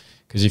myself.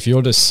 Because if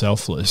you're just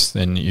selfless,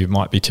 then you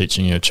might be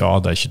teaching your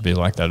child they should be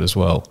like that as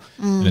well.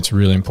 And it's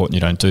really important you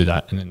don't do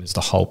that. And then there's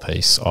the whole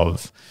piece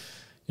of,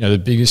 the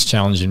biggest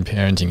challenge in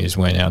parenting is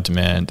when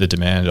the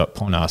demand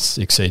upon us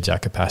exceeds our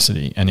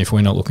capacity. And if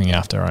we're not looking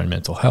after our own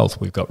mental health,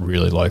 we've got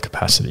really low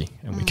capacity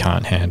and we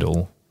can't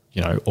handle,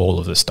 all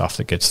of the stuff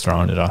that gets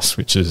thrown at us,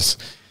 which is,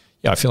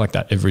 I feel like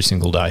that every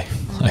single day.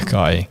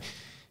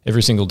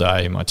 Every single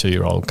day, my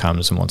 2-year-old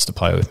comes and wants to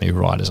play with me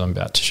right as I'm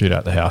about to shoot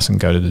out the house and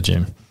go to the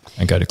gym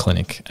and go to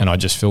clinic. And I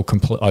just feel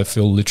I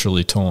feel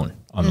literally torn.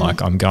 I'm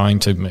like, I'm going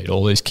to meet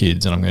all these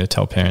kids and I'm going to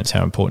tell parents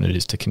how important it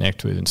is to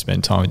connect with and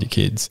spend time with your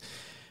kids.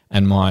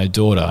 And my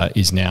daughter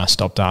is now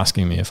stopped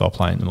asking me if I'll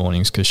play in the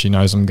mornings because she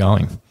knows I'm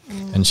going.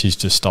 And she's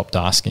just stopped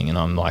asking. And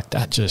I'm like,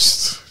 that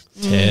just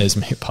tears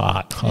me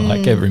apart.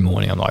 Every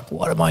morning I'm like,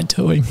 what am I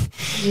doing?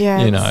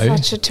 Yeah,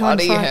 such a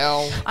bloody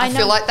hell. I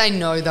feel like they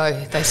know though,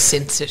 they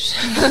sense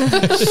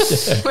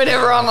it.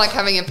 Whenever I'm like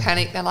having a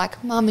panic, they're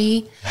like,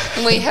 Mummy,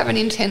 and we have an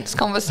intense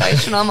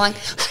conversation. I'm like,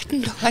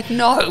 I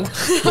know.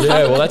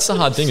 Yeah, well that's the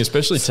hard thing,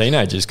 especially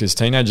teenagers, because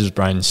teenagers'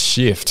 brains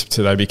shift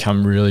so they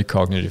become really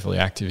cognitively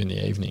active in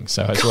the evening.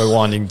 So as we're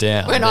winding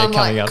down, when they're I'm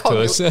coming like, up to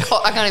us.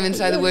 I can't even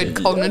say the word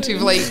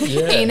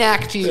cognitively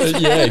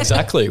inactive. Yeah,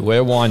 exactly.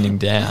 We're winding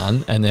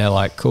down and they're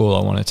like, cool,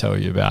 I want to tell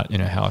you about,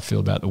 how I feel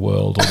about the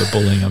world or the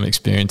bullying I'm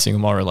experiencing in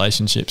my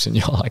relationships. And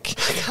you're like,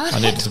 I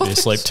needed to be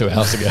asleep 2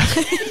 hours ago.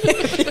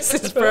 This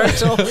is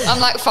brutal. I'm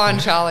like, fine,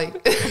 Charlie.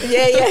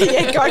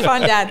 Yeah. Go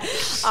find Dad.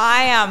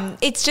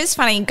 It's just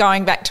funny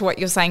going back to what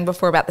you're saying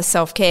before about the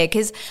self-care,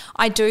 because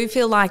I do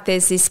feel like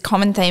there's this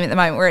common theme at the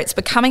moment where it's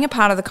becoming a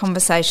part of the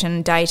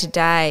conversation day to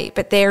day,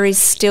 but there is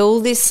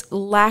still this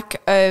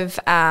lack of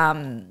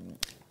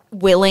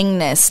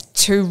willingness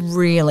to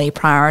really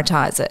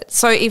prioritise it.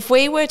 So if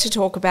we were to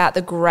talk about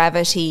the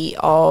gravity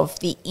of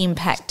the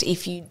impact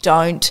if you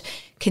don't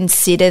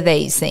consider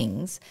these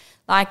things,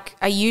 like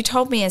you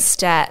told me a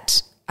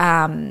stat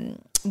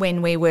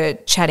when we were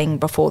chatting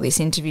before this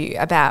interview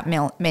about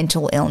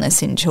mental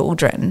illness in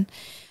children.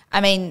 I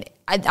mean,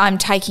 I'm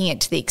taking it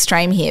to the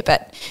extreme here,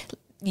 but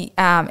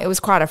it was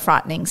quite a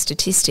frightening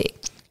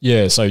statistic.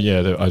 Yeah, so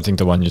I think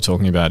the one you're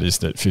talking about is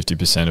that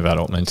 50% of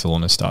adult mental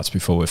illness starts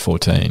before we're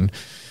 14,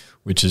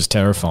 which is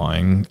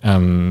terrifying.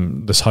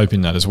 There's hope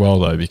in that as well,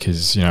 though,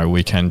 because,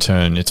 we can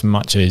it's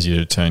much easier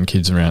to turn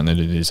kids around than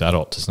it is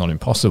adults. It's not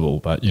impossible,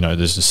 but,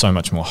 there's just so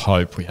much more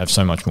hope. We have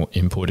so much more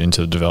input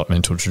into the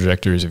developmental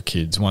trajectories of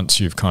kids. Once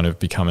you've kind of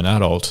become an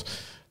adult,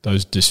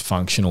 those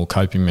dysfunctional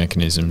coping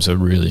mechanisms are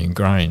really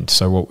ingrained.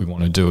 So what we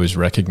want to do is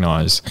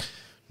recognise,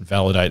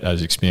 validate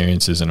those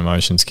experiences and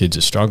emotions kids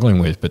are struggling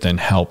with, but then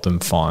help them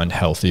find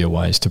healthier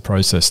ways to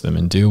process them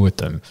and deal with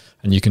them.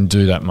 And you can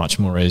do that much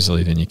more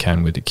easily than you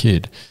can with a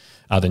kid,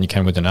 than you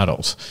can with an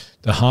adult.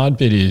 The hard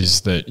bit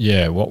is that,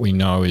 what we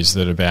know is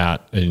that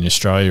in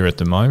Australia at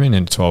the moment,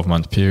 in a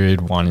 12-month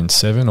period, 1 in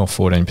 7 or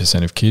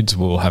 14% of kids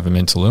will have a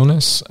mental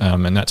illness,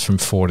 and that's from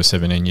 4 to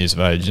 17 years of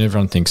age. And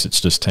everyone thinks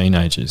it's just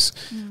teenagers.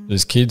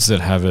 There's kids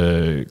that have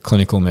a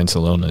clinical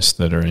mental illness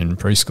that are in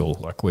preschool.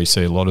 Like, we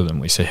see a lot of them.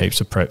 We see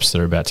heaps of preps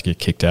that are about to get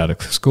kicked out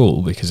of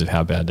school because of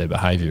how bad their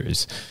behaviour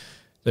is.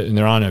 And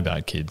there are no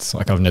bad kids.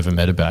 Like, I've never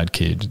met a bad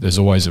kid. There's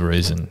always a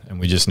reason. And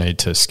we just need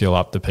to skill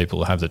up the people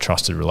who have the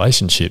trusted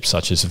relationships,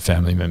 such as the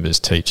family members,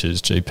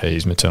 teachers,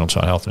 GPs, maternal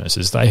child health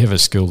nurses. They have a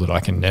skill that I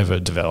can never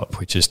develop,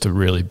 which is to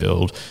really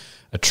build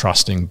a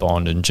trusting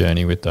bond and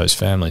journey with those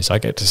families. I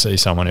get to see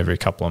someone every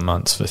couple of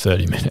months for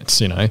 30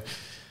 minutes,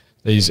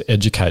 These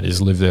educators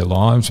live their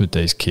lives with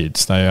these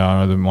kids. They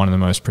are one of the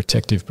most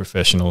protective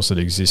professionals that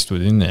exist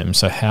within them.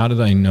 So how do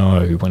they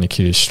know when a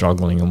kid is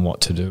struggling and what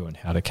to do and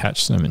how to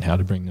catch them and how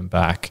to bring them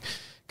back?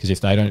 Because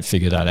if they don't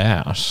figure that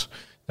out,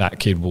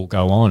 that kid will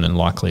go on and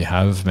likely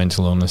have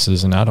mental illness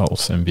as an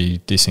adult and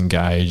be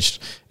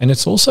disengaged. And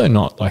it's also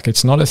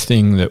it's not a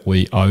thing that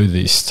we owe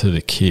this to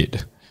the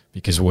kid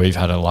because we've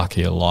had a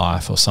luckier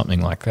life or something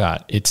like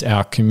that. It's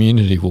our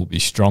community will be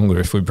stronger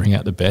if we bring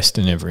out the best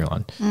in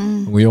everyone.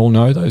 We all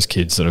know those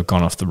kids that have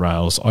gone off the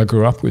rails. I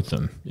grew up with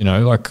them,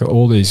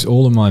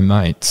 all of my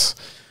mates,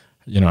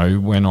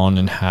 went on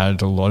and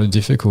had a lot of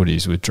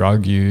difficulties with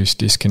drug use,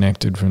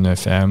 disconnected from their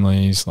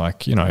families.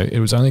 It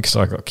was only because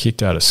I got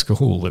kicked out of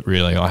school that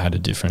really I had a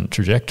different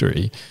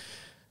trajectory.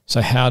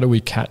 So how do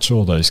we catch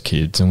all those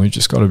kids? And we've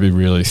just got to be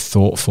really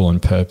thoughtful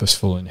and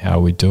purposeful in how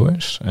we do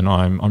it. And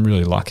I'm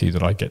really lucky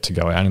that I get to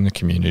go out in the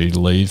community,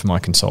 leave my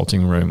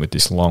consulting room with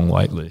this long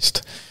wait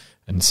list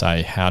and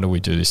say, how do we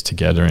do this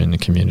together in the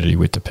community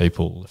with the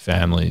people, the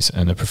families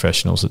and the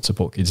professionals that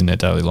support kids in their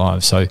daily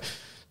lives? So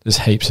there's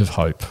heaps of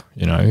hope,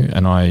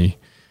 and I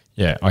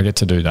get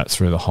to do that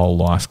through the whole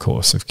life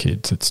course of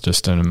kids. It's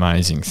just an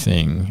amazing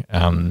thing.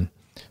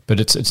 But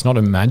it's not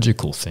a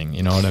magical thing,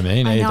 you know what I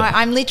mean? I know.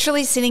 I'm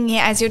literally sitting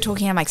here as you're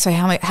talking. I'm like, so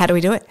how do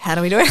we do it? How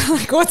do we do it?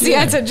 Like, what's the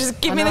answer?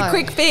 Just give me the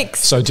quick fix.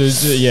 So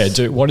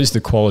what is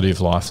the quality of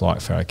life like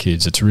for our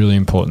kids? It's really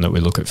important that we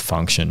look at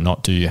function,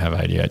 not do you have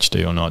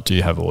ADHD or not, do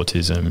you have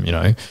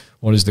autism,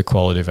 What is the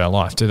quality of our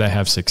life? Do they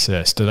have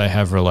success? Do they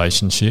have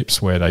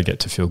relationships where they get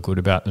to feel good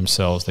about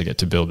themselves? They get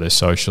to build their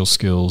social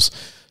skills.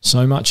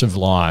 So much of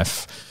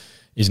life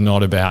is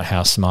not about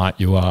how smart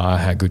you are,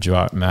 how good you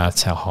are at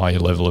maths, how high your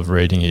level of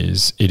reading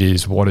is. It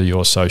is what are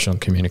your social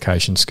and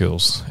communication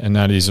skills. And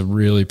that is a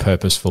really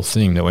purposeful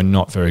thing that we're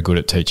not very good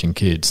at teaching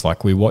kids.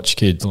 Like, we watch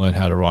kids learn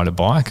how to ride a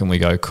bike and we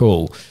go,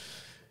 cool.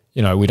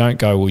 We don't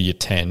go, well, you're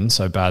 10,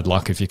 so bad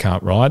luck if you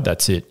can't ride.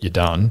 That's it, you're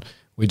done.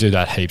 We do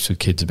that heaps with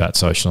kids about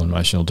social and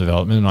emotional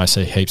development. And I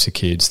see heaps of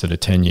kids that are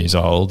 10 years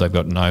old. They've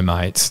got no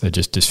mates. They're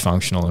just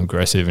dysfunctional and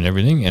aggressive and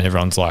everything. And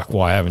everyone's like,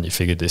 why haven't you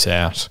figured this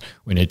out?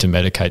 We need to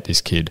medicate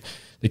this kid.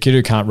 The kid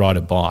who can't ride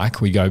a bike,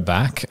 we go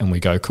back and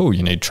we go, cool,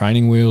 you need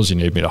training wheels, you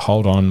need me to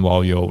hold on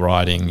while you're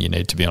riding, you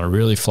need to be on a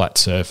really flat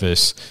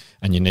surface,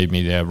 and you need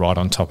me there right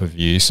on top of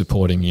you,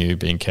 supporting you,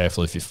 being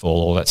careful if you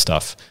fall, all that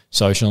stuff.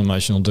 Social and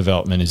emotional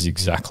development is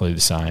exactly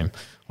the same.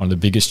 One of the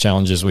biggest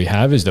challenges we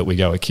have is that we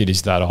go, a kid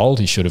is that old,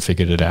 he should have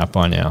figured it out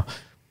by now.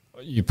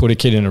 You put a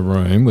kid in a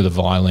room with a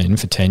violin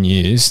for 10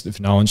 years, if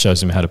no one shows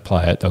them how to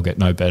play it, they'll get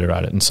no better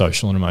at it. And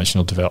social and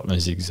emotional development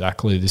is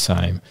exactly the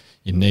same.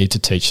 You need to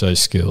teach those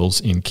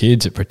skills in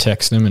kids. It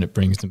protects them and it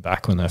brings them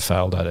back when they've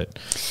failed at it.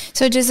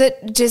 So does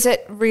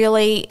it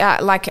really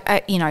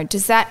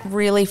does that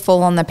really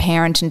fall on the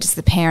parent, and does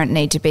the parent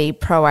need to be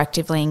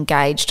proactively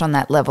engaged on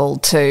that level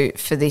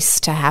for this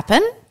to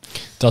happen?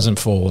 Doesn't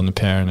fall on the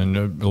parent,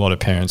 and a lot of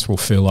parents will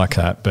feel like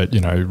that, but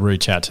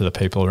reach out to the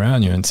people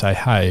around you and say,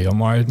 hey, I'm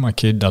worried my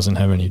kid doesn't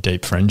have any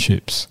deep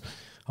friendships.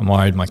 I'm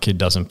worried my kid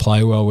doesn't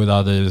play well with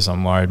others.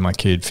 I'm worried my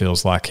kid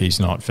feels like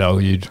he's not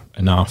valued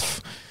enough.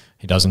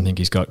 He doesn't think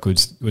he's got good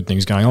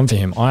things going on for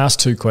him. I ask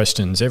 2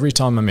 questions. Every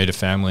time I meet a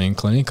family in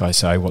clinic, I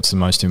say, what's the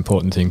most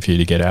important thing for you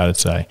to get out of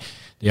today?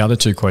 The other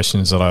 2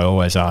 questions that I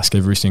always ask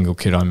every single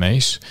kid I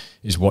meet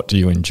is, what do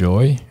you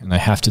enjoy? And they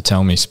have to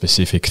tell me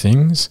specific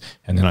things.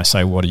 And then I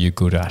say, what are you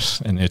good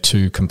at? And they're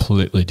 2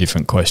 completely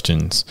different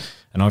questions.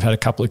 And I've had a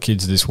couple of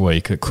kids this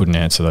week that couldn't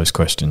answer those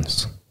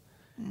questions.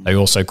 They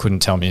also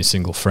couldn't tell me a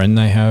single friend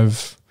they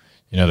have.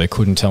 They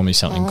couldn't tell me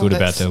something good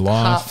about their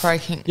life.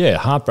 Heartbreaking. Yeah,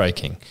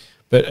 heartbreaking.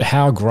 But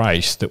how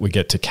great that we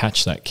get to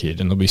catch that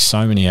kid. And there'll be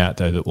so many out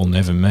there that we'll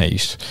never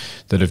meet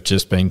that have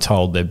just been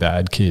told they're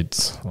bad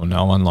kids, or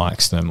no one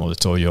likes them, or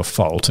it's all your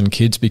fault. And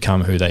kids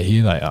become who they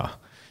hear they are.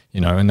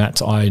 And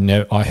that's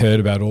I heard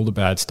about all the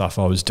bad stuff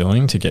I was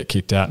doing to get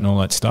kicked out and all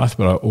that stuff,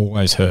 but I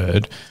always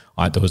heard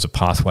there was a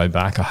pathway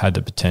back. I had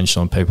the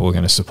potential, and people were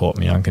going to support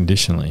me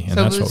unconditionally, and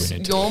so that's what we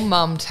need to do. Your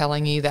mum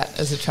telling you that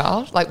as a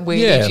child? Like, where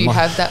did you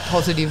have that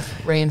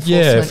positive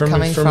reinforcement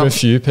coming from? From a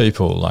few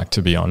people, like,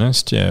 to be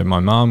honest. Yeah, my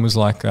mum was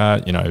like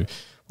that. My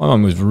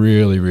mum was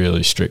really,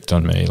 really strict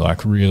on me,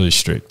 like really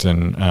strict,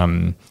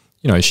 and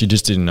she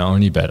just didn't know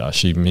any better.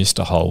 She missed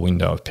a whole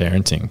window of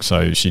parenting,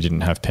 so she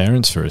didn't have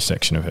parents for a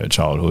section of her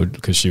childhood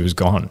because she was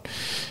gone,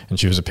 and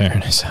she was a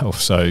parent herself.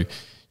 So,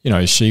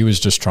 she was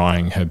just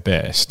trying her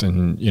best,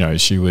 and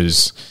she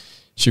was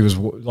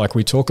like,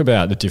 we talk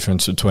about the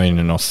difference between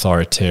an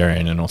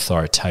authoritarian and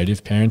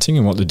authoritative parenting,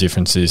 and what the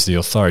difference is. The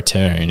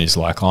authoritarian is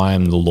like, I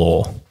am the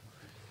law,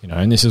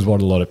 and this is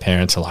what a lot of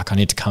parents are like. I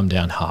need to come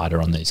down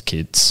harder on these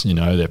kids.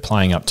 They're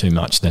playing up too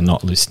much. They're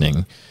not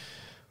listening.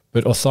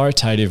 But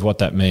authoritative, what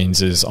that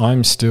means is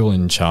I'm still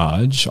in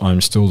charge.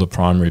 I'm still the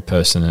primary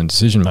person and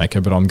decision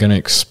maker, but I'm going to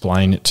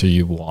explain it to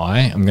you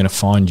why. I'm going to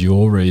find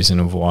your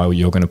reason of why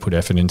you're going to put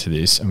effort into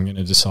this. I'm going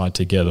to decide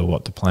together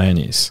what the plan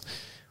is.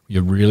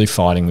 You're really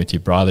fighting with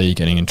your brother. You're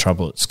getting in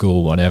trouble at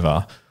school,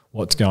 whatever.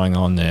 What's going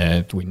on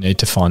there? We need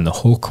to find the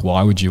hook.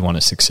 Why would you want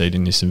to succeed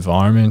in this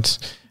environment?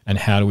 And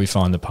how do we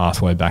find the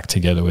pathway back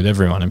together with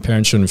everyone? And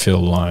parents shouldn't feel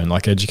alone.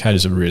 Like,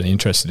 educators are really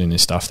interested in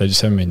this stuff. They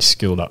just haven't been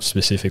skilled up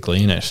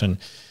specifically in it. And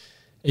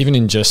even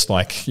in just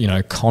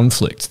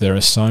conflict, there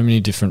are so many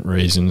different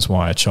reasons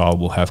why a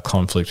child will have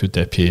conflict with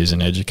their peers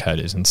and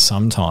educators. And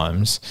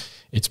sometimes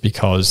it's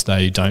because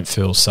they don't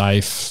feel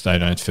safe, they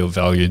don't feel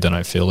valued, they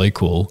don't feel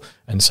equal.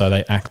 And so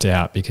they act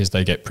out because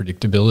they get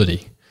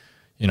predictability.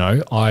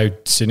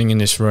 Sitting in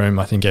this room,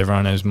 I think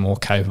everyone is more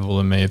capable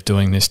than me of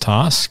doing this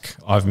task.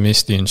 I've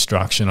missed the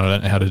instruction. I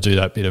don't know how to do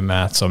that bit of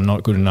maths. I'm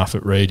not good enough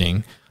at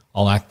reading.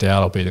 I'll act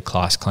out. I'll be the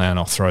class clown.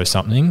 I'll throw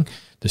something.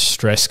 The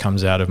stress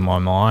comes out of my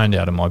mind,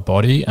 out of my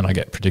body, and I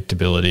get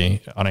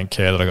predictability. I don't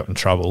care that I got in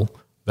trouble.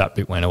 That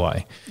bit went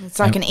away. It's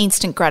like an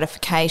instant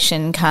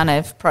gratification kind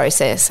of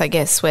process, I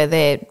guess, where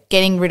they're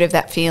getting rid of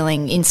that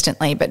feeling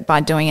instantly, but by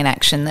doing an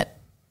action that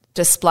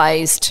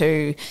displays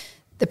to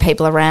the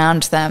people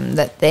around them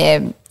that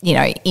they're,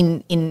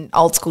 in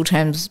old school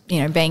terms,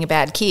 being a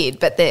bad kid,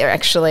 but they're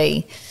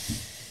actually...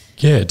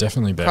 Yeah,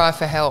 definitely bad. Cry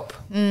for help.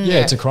 Yeah,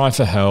 it's a cry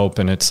for help,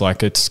 and it's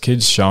like it's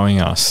kids showing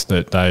us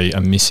that they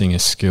are missing a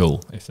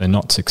skill if they're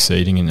not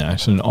succeeding in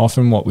that. And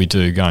often what we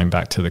do, going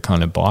back to the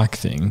kind of bike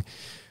thing,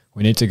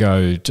 we need to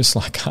go just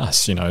like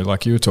us,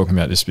 like you were talking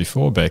about this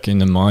before, Beck. In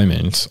the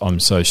moment, I'm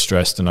so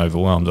stressed and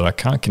overwhelmed that I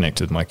can't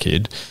connect with my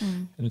kid.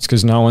 And it's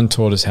because no one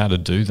taught us how to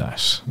do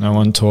that. No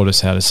one taught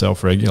us how to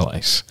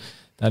self-regulate.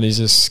 That is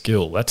a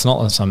skill. That's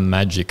not some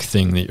magic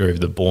thing that you're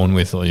either born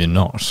with or you're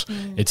not.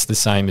 It's the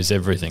same as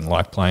everything,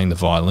 like playing the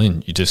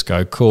violin. You just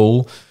go,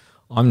 cool,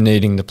 I'm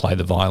needing to play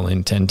the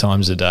violin 10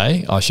 times a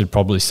day. I should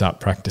probably start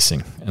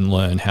practicing and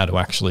learn how to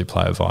actually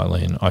play a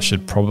violin. I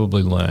should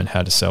probably learn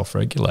how to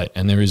self-regulate.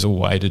 And there is a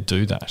way to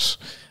do that.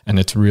 And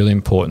it's really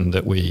important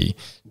that we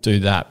do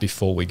that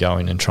before we go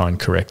in and try and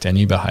correct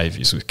any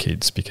behaviours with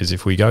kids, because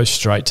if we go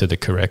straight to the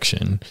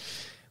correction,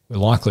 we're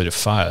likely to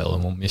fail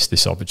and we'll miss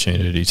this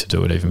opportunity to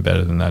do it even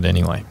better than that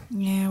anyway.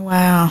 Yeah,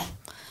 wow.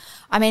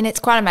 I mean, it's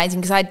quite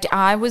amazing because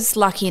I was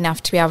lucky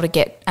enough to be able to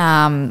get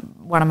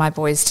one of my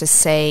boys to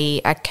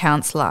see a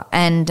counsellor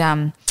and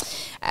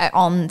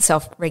on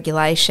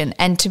self-regulation.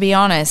 And to be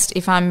honest,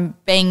 if I'm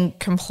being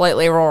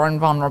completely raw and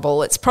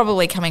vulnerable, it's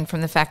probably coming from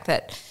the fact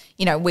that,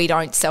 we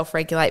don't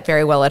self-regulate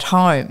very well at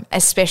home,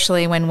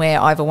 especially when we're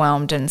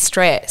overwhelmed and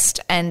stressed.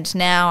 And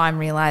now I'm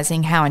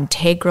realising how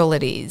integral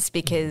it is,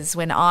 because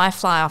when I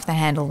fly off the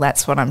handle,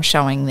 that's what I'm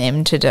showing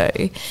them to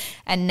do.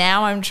 And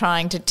now I'm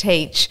trying to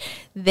teach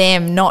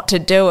them not to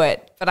do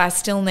it, but I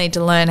still need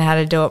to learn how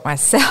to do it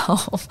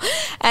myself.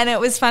 And it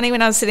was funny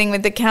when I was sitting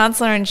with the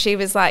counsellor and she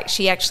was like,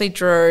 she actually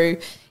drew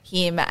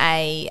him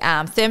a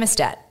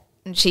thermostat.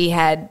 And she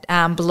had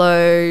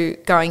blue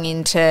going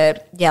into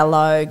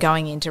yellow,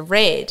 going into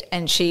red,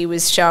 and she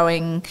was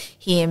showing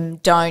him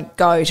don't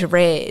go to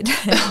red.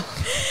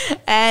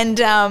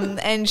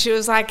 and she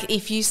was like,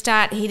 if you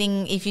start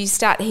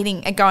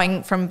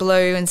going from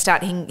blue and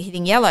start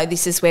hitting yellow,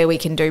 this is where we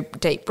can do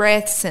deep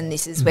breaths, and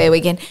this is where we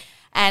can.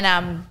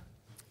 And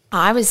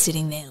I was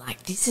sitting there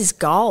like, this is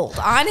gold.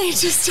 I need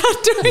to start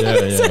doing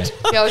this.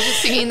 Yeah, I was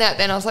just thinking that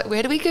then. I was like,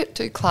 where do we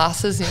do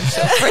classes in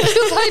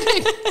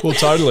self-regulating? Well,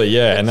 totally,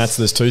 yeah. And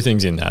there's two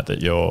things in that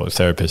your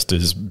therapist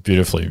is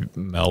beautifully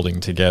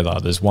melding together.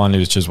 There's one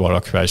which is what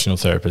occupational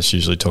therapists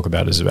usually talk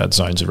about, is about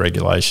zones of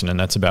regulation, and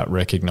that's about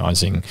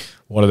recognising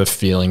what are the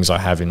feelings I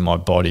have in my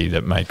body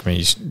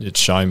that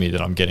show me that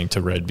I'm getting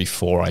to red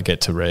before I get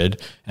to red,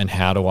 and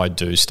how do I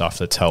do stuff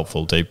that's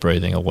helpful, deep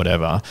breathing or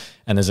whatever.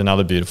 And there's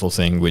another beautiful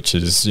thing, which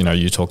is,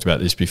 you talked about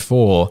this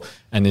before,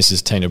 and this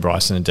is Tina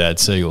Bryson and Dad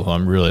Siegel, who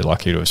I'm really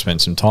lucky to have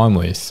spent some time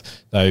with.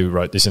 They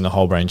wrote this in The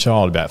Whole Brain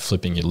Child about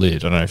flipping your lid. I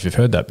don't know if you've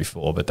heard that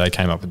before, but they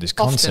came up with this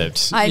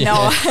concept. I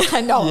know.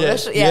 I know.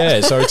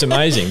 Yeah, so it's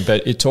amazing.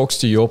 But it talks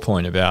to your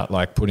point about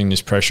like putting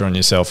this pressure on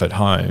yourself at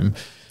home,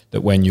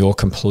 that when you're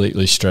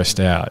completely stressed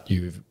out,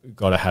 you've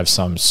got to have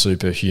some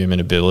superhuman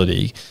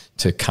ability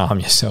to calm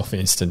yourself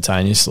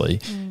instantaneously.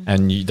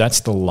 And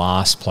that's the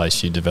last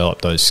place you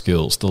develop those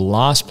skills. The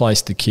last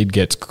place the kid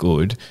gets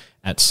good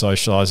at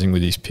socialising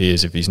with his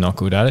peers, if he's not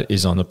good at it,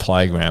 is on the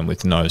playground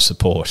with no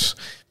support.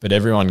 But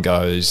everyone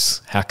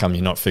goes, how come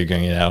you're not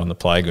figuring it out on the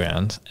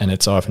playground? And I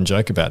often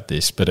joke about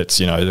this, but it's,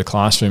 the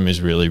classroom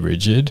is really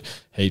rigid,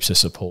 heaps of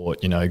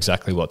support, you know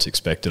exactly what's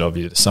expected of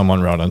you. There's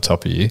someone right on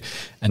top of you,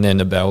 and then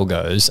the bell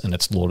goes and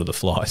it's Lord of the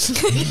Flies.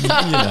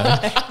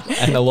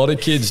 And a lot of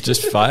kids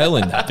just fail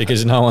in that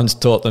because no one's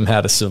taught them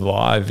how to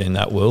survive in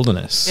that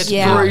wilderness. It's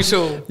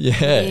brutal.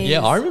 Yeah,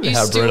 I remember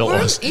how brutal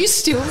it was. You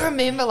still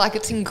remember, like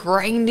it's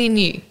ingrained in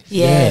you.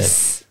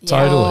 Yes.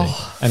 Totally.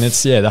 And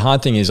it's, the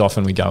hard thing is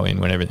often we go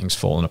in when everything's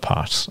fallen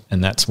apart,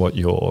 and that's what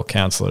your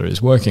counsellor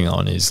is working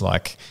on, is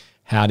like,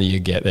 how do you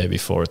get there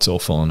before it's all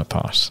fallen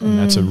apart? And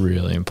that's a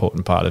really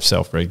important part of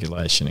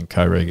self-regulation and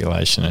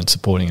co-regulation and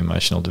supporting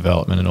emotional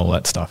development and all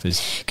that stuff.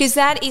 Because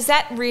is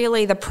that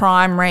really the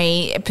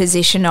primary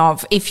position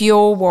of, if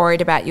you're worried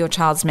about your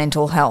child's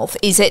mental health,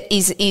 is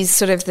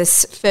sort of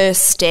this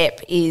first step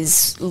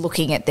is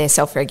looking at their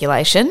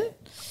self-regulation?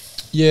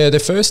 Yeah, the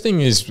first thing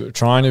is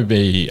trying to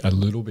be a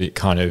little bit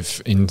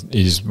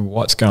is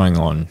what's going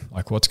on,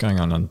 like what's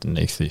going on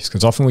underneath this.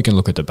 Because often we can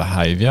look at the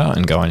behaviour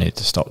and go, I need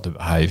to stop the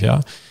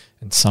behaviour.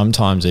 And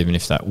sometimes even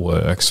if that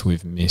works,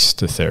 we've missed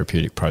the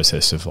therapeutic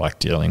process of like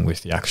dealing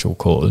with the actual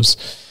cause.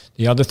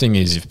 The other thing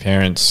is, if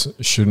parents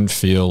shouldn't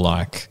feel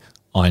like,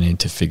 I need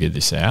to figure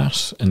this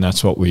out. And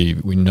that's what we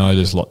know.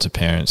 There's lots of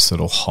parents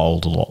that'll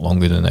hold a lot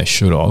longer than they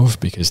should have,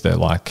 because they're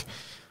like,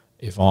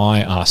 if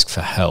I ask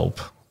for help,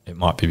 it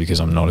might be because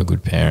I'm not a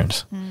good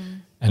parent.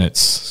 And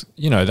it's,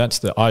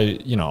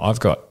 I've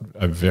got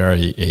a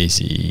very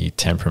easy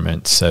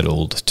temperament,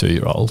 settled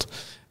 2-year-old,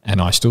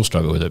 and I still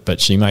struggle with it, but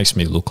she makes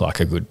me look like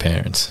a good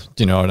parent.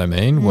 Do you know what I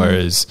mean?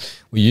 Whereas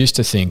we used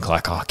to think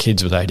like,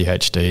 kids with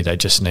ADHD, they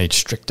just need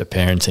stricter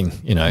parenting.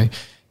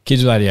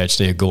 Kids with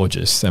ADHD are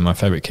gorgeous. They're my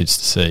favourite kids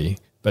to see,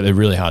 but they're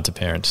really hard to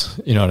parent.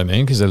 You know what I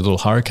mean? Because they're little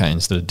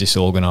hurricanes that are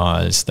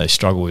disorganised. They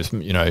struggle with,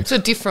 It's a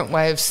different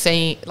way of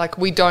seeing, like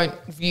we don't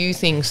view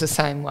things the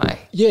same way.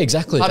 Yeah,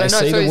 exactly. They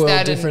see the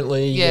world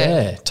differently.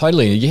 Yeah,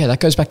 totally. Yeah,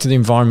 that goes back to the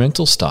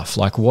environmental stuff.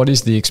 Like, what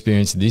is the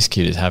experience this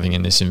kid is having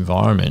in this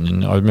environment?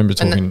 And I remember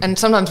talking... And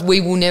sometimes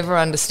we will never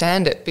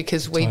understand it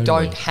because we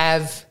don't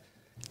have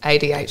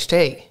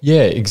ADHD.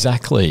 Yeah,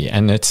 exactly.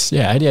 And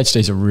ADHD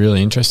is a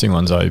really interesting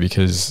one, Zoe,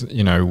 because,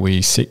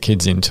 we sit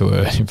kids into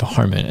an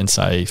environment and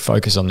say,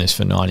 focus on this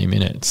for 90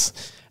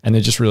 minutes, and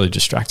they're just really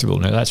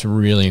distractible. Now, that's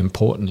really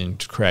important in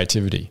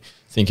creativity,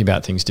 thinking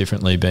about things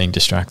differently, being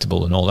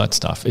distractible and all that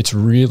stuff. It's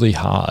really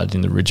hard in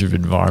the rigid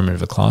environment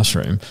of a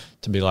classroom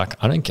to be like,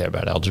 I don't care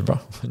about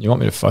algebra. You want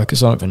me to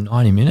focus on it for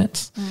 90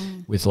 minutes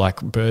with like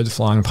birds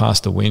flying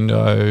past the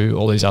window,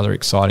 all these other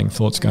exciting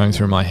thoughts going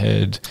through my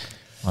head.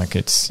 Like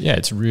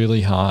it's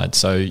really hard.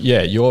 So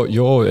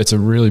it's a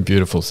really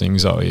beautiful thing,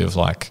 Zoe, of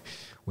like,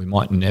 we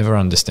might never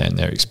understand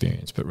their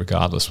experience, but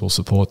regardless, we'll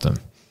support them.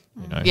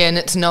 Yeah, and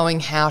it's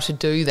knowing how to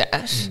do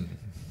that.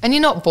 And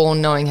you're not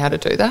born knowing how to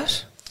do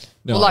that.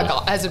 No.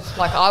 Well,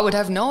 I would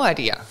have no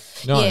idea.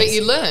 No. Yes. But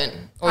you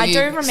learn. I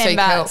do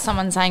remember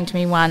someone saying to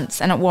me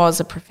once, and it was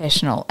a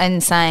professional,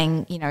 and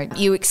saying,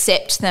 you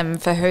accept them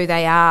for who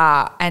they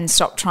are and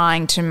stop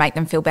trying to make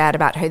them feel bad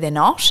about who they're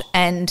not.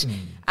 And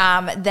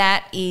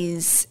that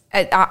is,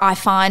 I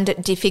find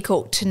it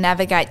difficult to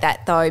navigate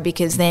that though,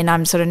 because then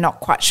I'm sort of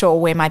not quite sure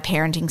where my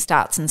parenting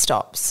starts and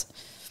stops.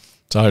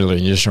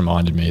 Totally. You just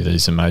reminded me of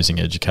these amazing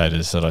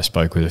educators that I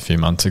spoke with a few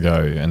months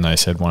ago, and they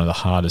said one of the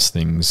hardest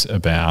things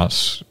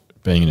about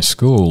being in a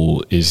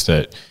school is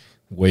that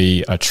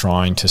we are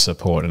trying to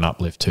support and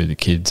uplift who the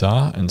kids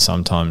are, and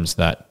sometimes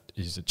that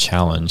is a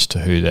challenge to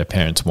who their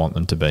parents want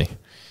them to be.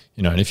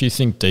 And if you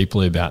think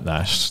deeply about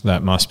that,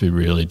 that must be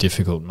really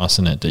difficult,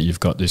 mustn't it? That you've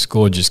got this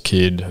gorgeous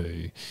kid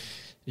who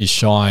is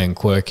shy and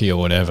quirky or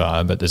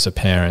whatever, but there's a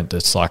parent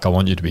that's like, I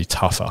want you to be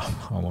tougher.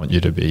 I want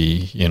you to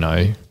be,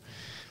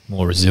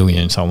 more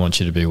resilient. I want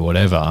you to be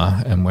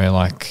whatever. And we're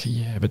like,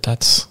 yeah, but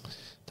that's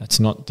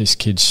not this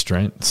kid's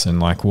strengths. And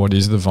like, what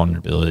is the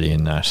vulnerability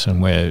in that?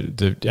 And where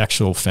the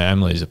actual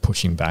families are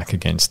pushing back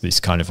against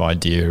this kind of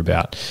idea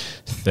about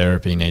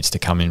therapy needs to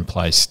come in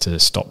place to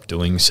stop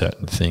doing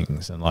certain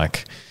things. And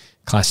like,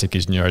 classic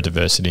is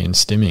neurodiversity and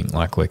stimming.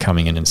 Like, we're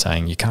coming in and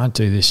saying, you can't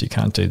do this, you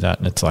can't do that.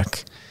 And it's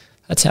like,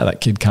 that's how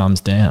that kid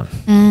calms down.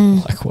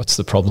 Like, what's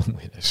the problem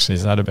with it?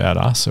 Is that about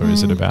us or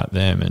is it about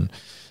them? And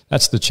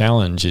that's the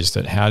challenge, is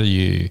that how do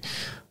you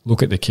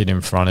look at the kid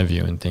in front of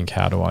you and think,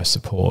 how do I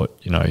support,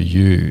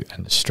 you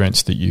and the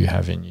strengths that you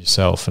have in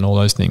yourself and all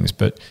those things.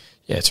 But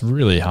Yeah, it's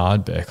really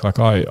hard, Beck. Like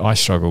I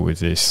struggle with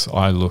this.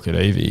 I look at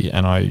Evie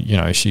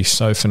and she's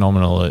so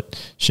phenomenal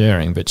at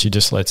sharing, but she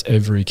just lets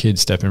every kid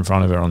step in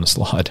front of her on the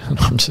slide. And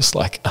I'm just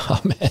like,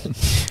 oh man,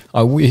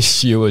 I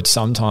wish you would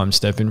sometimes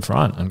step in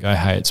front and go,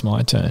 hey, it's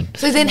my turn.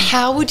 So then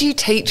how would you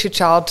teach a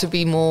child to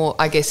be more,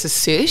 I guess,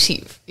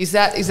 assertive? Is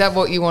that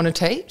what you want to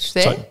teach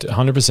there? So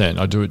 100%.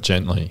 I do it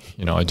gently.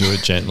 I do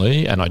it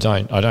gently, and I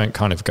don't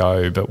kind of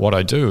go, but what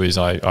I do is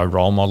I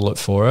role model it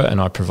for her, and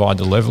I provide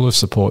the level of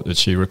support that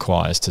she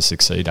requires to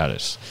succeed at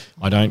it.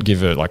 I don't give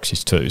her, like,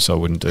 she's 2, so I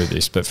wouldn't do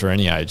this, but for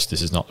any age,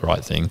 this is not the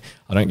right thing.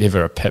 I don't give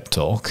her a pep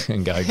talk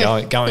and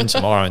go in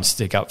tomorrow and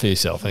stick up for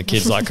yourself. And the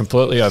kid's like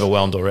completely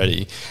overwhelmed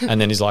already.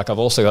 And then he's like, I've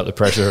also got the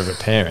pressure of a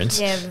parent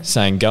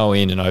saying, go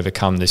in and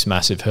overcome this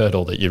massive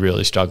hurdle that you're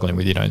really struggling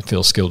with, you don't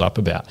feel skilled up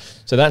about.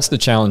 So that's the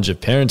challenge of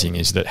parenting,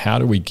 is that how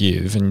do we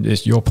give, and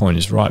your point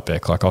is right,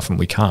 Beck, like often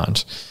we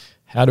can't,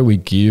 how do we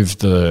give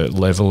the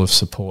level of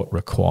support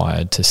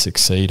required to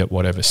succeed at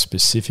whatever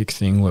specific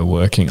thing we're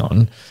working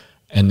on,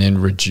 and then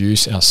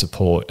reduce our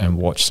support and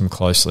watch them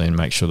closely and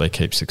make sure they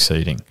keep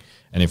succeeding.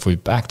 And if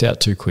we've backed out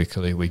too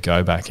quickly, we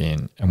go back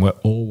in and we're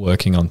all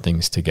working on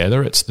things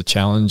together. It's the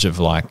challenge of,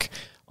 like,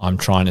 I'm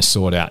trying to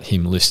sort out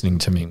him listening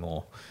to me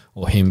more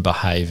or him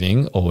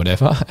behaving or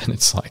whatever. And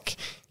it's like,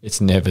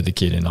 it's never the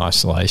kid in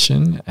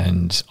isolation,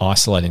 and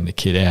isolating the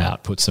kid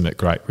out puts them at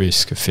great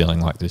risk of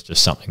feeling like there's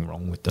just something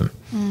wrong with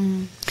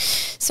them.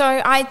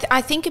 So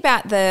I think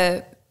about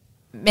the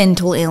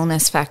mental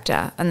illness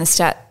factor and the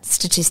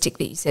statistic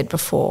that you said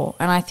before,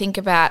 and I think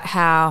about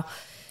how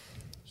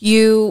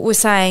you were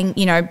saying,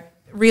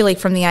 really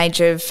from the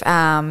age of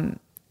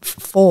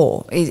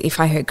 4, if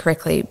I heard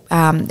correctly,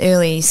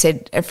 earlier you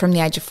said from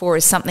the age of 4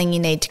 is something you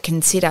need to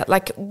consider.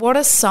 Like, what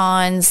are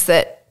signs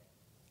that,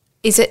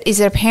 is it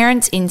a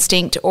parent's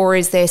instinct, or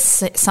is there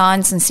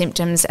signs and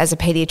symptoms as a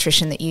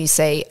paediatrician that you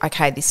see,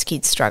 okay, this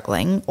kid's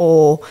struggling,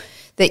 or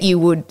that you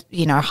would,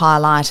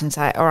 highlight and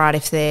say, all right,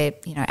 if they're,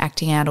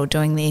 acting out or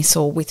doing this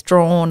or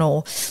withdrawn,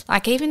 or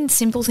like even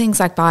simple things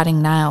like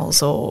biting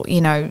nails, or,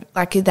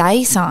 like, are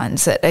they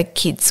signs that a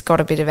kid's got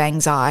a bit of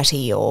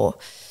anxiety or?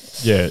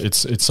 Yeah,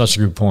 it's such a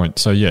good point.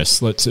 So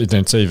yes,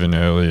 it's even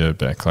earlier,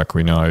 Beck. Like,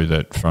 we know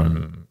that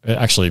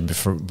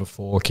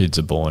before kids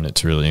are born,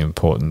 it's really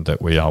important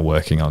that we are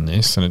working on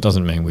this. And it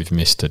doesn't mean we've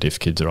missed it if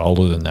kids are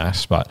older than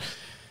that, but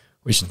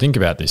we should think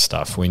about this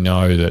stuff. We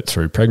know that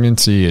through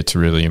pregnancy, it's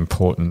really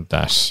important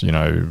that,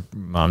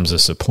 mums are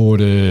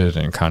supported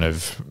and kind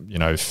of,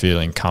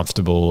 feeling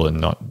comfortable and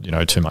not,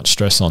 too much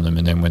stress on them.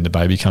 And then when the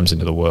baby comes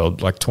into the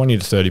world, like 20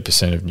 to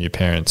 30% of new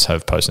parents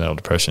have postnatal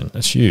depression.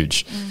 That's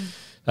huge.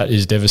 That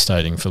is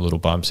devastating for little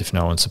bubs if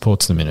no one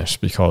supports them in it,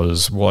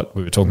 because what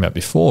we were talking about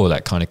before,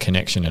 that kind of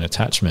connection and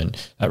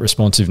attachment, that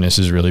responsiveness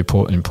is really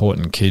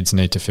important. Kids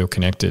need to feel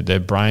connected. Their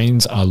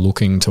brains are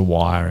looking to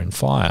wire and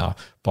fire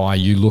by,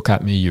 you look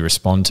at me, you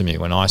respond to me.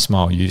 When I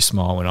smile, you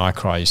smile. When I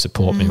cry, you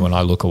support me. When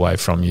I look away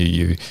from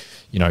you,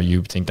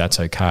 you think that's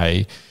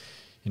okay.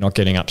 You're not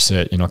getting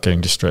upset, you're not getting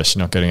distressed,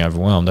 you're not getting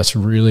overwhelmed. That's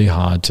really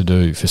hard to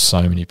do for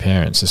so many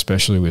parents,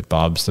 especially with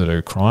bubs that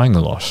are crying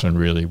a lot and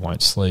really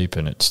won't sleep,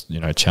 and it's,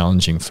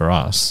 challenging for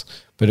us.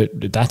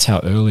 But that's how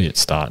early it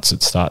starts.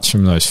 It starts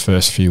from those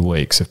first few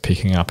weeks of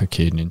picking up a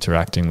kid and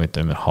interacting with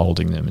them and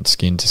holding them and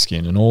skin to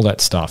skin and all that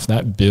stuff.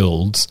 That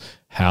builds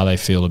how they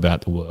feel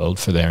about the world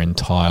for their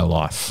entire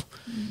life.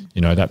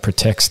 That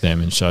protects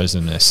them and shows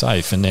them they're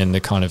safe. And then the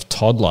kind of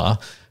toddler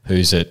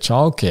who's at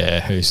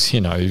childcare, who's,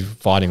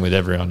 fighting with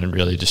everyone and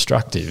really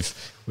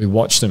destructive, we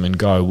watch them and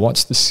go,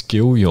 what's the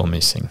skill you're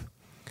missing?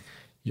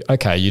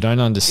 Okay, you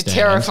don't understand.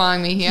 You're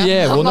terrifying me here.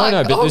 Yeah, well,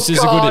 but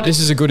this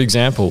is a good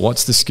example.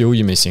 What's the skill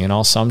you're missing? And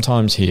I'll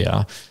sometimes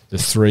hear the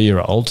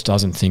 3-year-old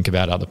doesn't think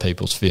about other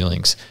people's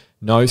feelings.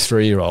 No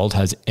 3-year-old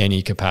has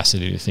any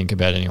capacity to think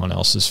about anyone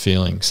else's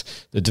feelings.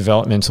 The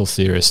developmental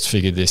theorists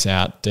figured this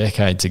out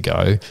decades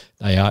ago.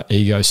 They are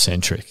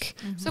egocentric.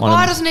 So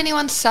why doesn't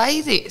anyone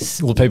say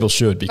this? Well, people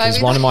should,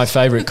 because one of my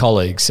favourite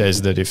colleagues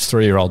says that if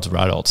 3-year-olds were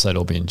adults, they'd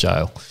all be in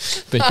jail,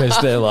 because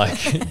they're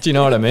like, do you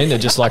know what I mean? They're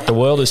just like, the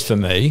world is for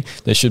me.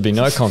 There should be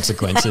no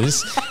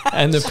consequences.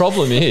 And the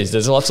problem is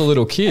there's lots of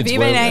little kids. Have you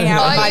been hanging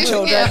out with my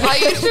children? Yeah, I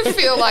used to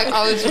feel like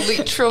I was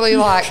literally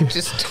like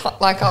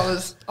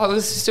I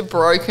was just a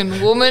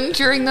broken woman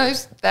during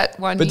that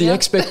one But year. the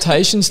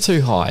expectation's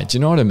too high. Do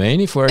you know what I mean?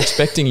 If we're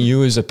expecting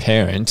you as a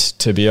parent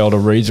to be able to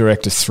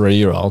redirect a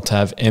 3-year-old to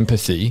have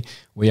empathy,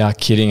 we are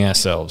kidding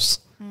ourselves.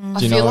 I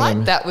feel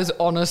like that was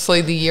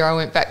honestly the year I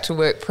went back to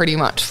work pretty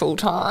much full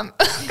time,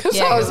 because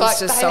I was like,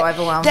 just so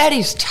overwhelmed. That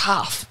is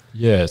tough.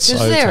 Yeah, it's so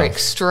they're tough.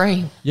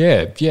 extreme.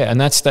 Yeah, and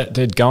that's that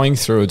they're going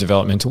through a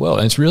developmental world,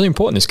 and it's really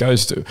important.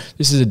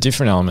 This is a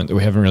different element that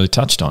we haven't really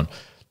touched on.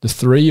 The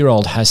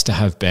 3-year-old has to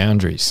have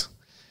boundaries.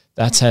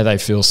 That's how they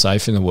feel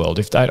safe in the world.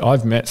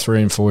 I've met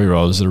 3 and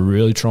 4-year-olds that are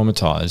really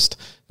traumatized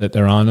that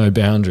there are no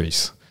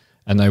boundaries,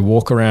 and they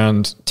walk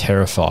around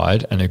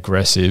terrified and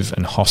aggressive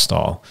and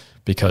hostile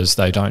because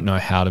they don't know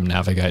how to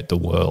navigate the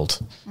world,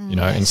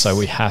 and so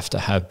we have to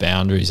have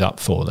boundaries up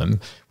for them.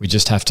 We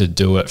just have to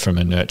do it from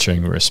a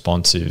nurturing,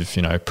 responsive,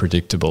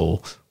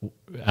 predictable,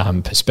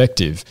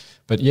 perspective.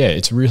 But yeah,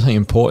 it's really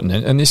important.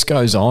 And this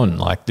goes on.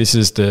 Like, this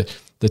is the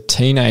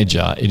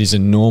teenager. It is a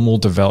normal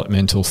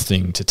developmental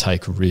thing to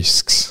take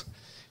risks.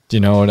 Do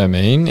you know what I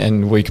mean?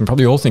 And we can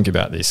probably all think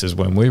about this as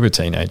when we were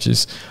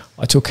teenagers.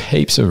 I took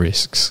heaps of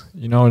risks.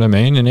 You know what I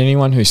mean? And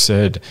anyone who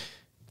said,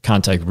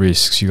 can't take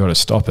risks, you got to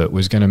stop it,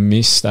 was going to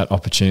miss that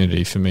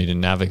opportunity for me to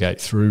navigate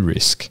through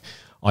risk.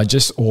 I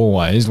just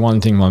always, one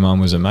thing my mum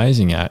was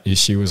amazing at is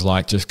she was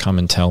like, just come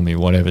and tell me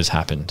whatever's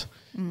happened.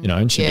 You know,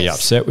 and she'd be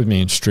upset with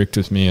me and strict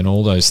with me and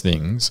all those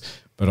things.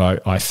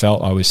 But I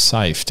felt I was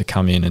safe to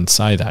come in and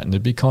say that, and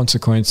there'd be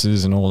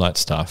consequences and all that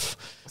stuff.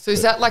 So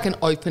is that like an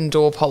open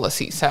door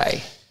policy,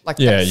 say? Like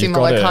that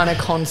similar kind of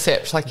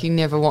concept, like you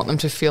never want them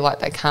to feel like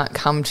they can't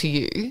come to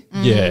you.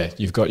 Yeah,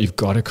 you've got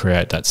to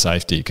create that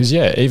safety. Because,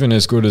 yeah, even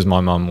as good as my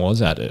mum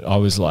was at it, I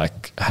was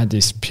like, had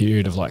this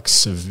period of like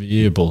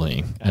severe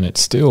bullying, and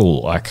it's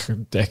still like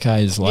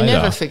decades later. You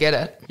never forget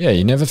it. Yeah,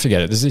 you never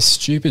forget it. There's this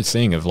stupid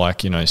thing of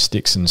like, you know,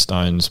 sticks and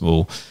stones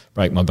will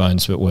break my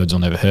bones, but words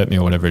will never hurt me,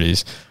 or whatever it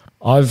is.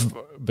 I've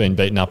been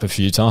beaten up a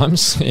few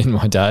times in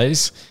my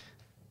days.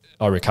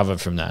 I recovered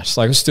from that. It's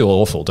like, it was still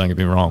awful, don't get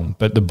me wrong,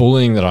 but the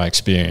bullying that I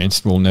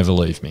experienced will never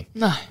leave me.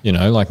 No. You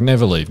know, like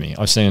never leave me.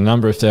 I've seen a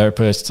number of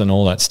therapists and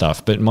all that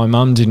stuff, but my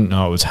mum didn't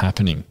know it was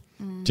happening.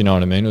 Do you know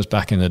what I mean? It was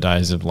back in the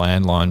days of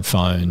landline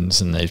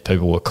phones, and these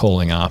people were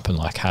calling up and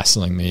like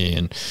hassling me,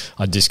 and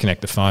I'd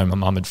disconnect the phone. My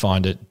mum would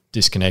find it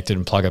disconnected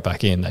and plug it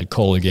back in. They'd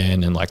call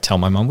again and like tell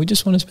my mum, we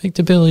just want to speak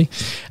to Billy.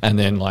 And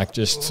then like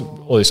just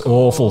all this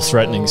awful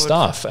threatening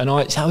stuff. And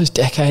that was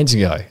decades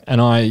ago.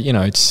 And you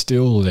know, it's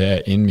still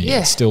there in me. Yeah.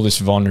 It's still this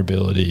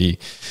vulnerability,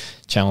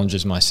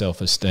 challenges my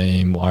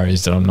self-esteem,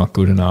 worries that I'm not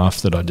good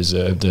enough, that I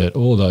deserved it,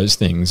 all those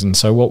things. And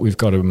so what we've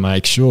got to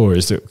make sure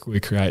is that we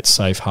create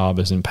safe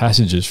harbours and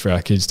passages for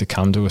our kids to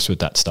come to us with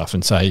that stuff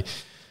and say,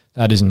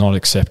 that is not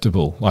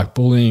acceptable. Like,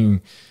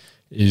 bullying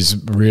is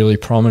really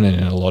prominent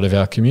in a lot of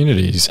our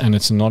communities, and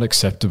it's not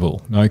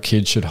acceptable. No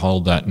kid should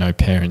hold that. No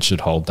parent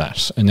should hold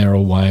that. And there are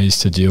ways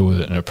to deal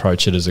with it and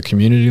approach it as a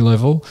community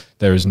level.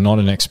 There is not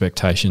an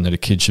expectation that a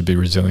kid should be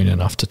resilient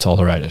enough to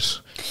tolerate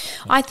it.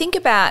 I think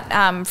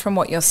about, from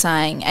what you're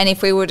saying, and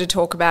if we were to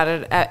talk about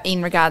it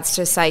in regards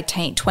to, say,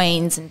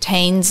 tweens and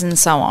teens and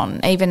so on,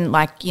 even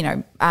like, you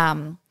know,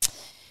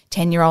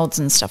 10-year-olds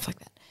and stuff like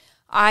that,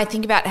 I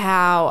think about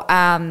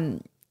how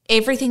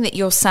everything that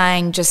you're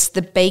saying, just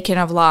the beacon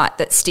of light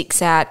that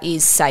sticks out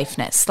is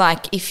safeness.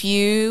 Like, if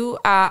you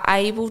are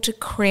able to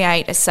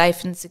create a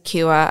safe and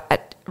secure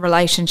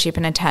relationship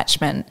and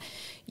attachment,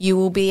 you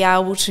will be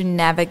able to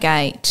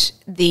navigate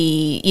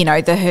the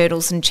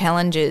hurdles and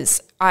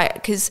challenges.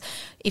 Because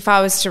if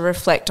I was to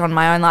reflect on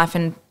my own life,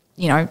 and,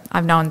 you know,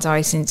 I've known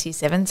Zoe since year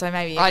 7, so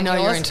maybe I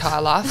know your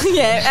entire life.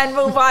 Yeah, and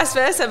well, vice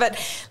versa. But,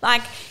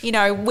 like, you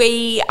know,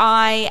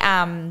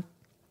 I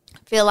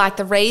feel like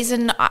the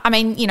reason, I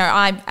mean, you know,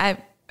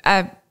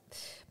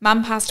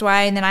 Mum passed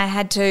away, and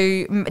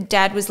then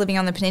Dad was living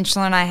on the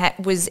peninsula, and I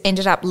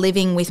ended up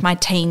living with my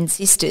teen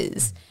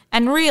sisters.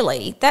 And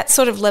really, that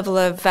sort of level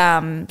of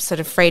sort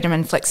of freedom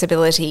and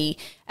flexibility,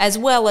 as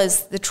well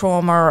as the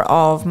trauma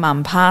of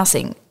Mum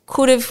passing,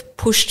 could have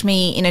pushed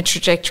me in a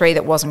trajectory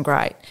that wasn't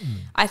great.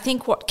 I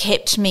think what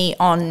kept me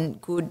on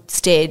good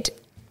stead,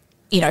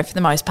 you know, for the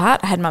most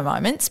part, I had my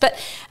moments, but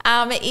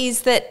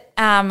is that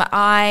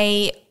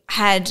I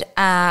had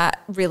a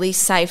really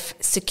safe,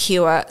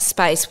 secure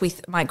space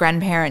with my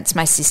grandparents,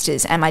 my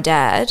sisters and my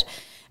dad.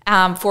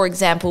 For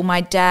example,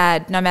 my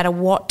dad, no matter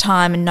what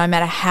time and no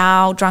matter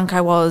how drunk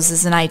I was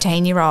as an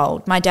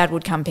 18-year-old, my dad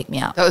would come pick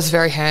me up. That was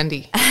very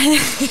handy.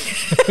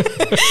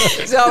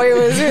 Zoe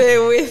was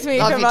with me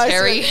Love for you, most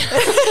Terry. of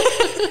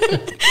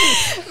it.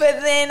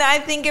 But then I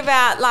think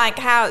about, like,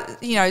 how,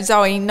 you know,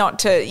 Zoe, not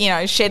to, you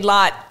know, shed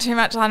too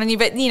much light on you,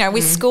 but, you know,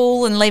 with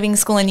school and leaving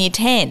school in year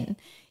 10,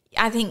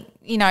 I think,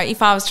 you know,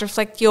 if I was to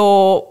reflect,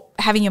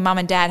 having your mum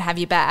and dad have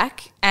your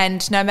back,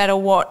 and no matter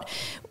what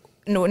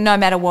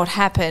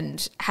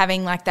happened,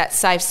 having like that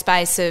safe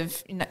space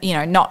of, you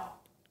know, not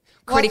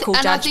critical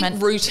judgment. I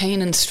think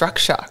routine and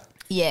structure.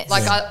 Yes.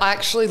 Like, I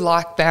actually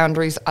like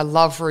boundaries. I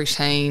love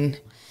routine.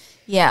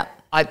 Yeah.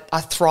 I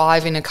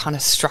thrive in a kind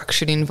of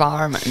structured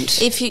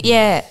environment. If you're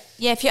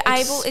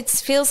able, it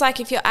feels like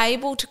if you're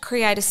able to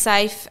create a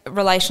safe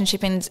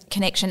relationship and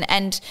connection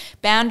and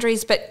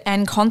boundaries,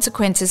 and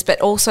consequences, but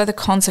also the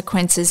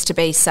consequences to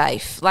be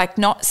safe, like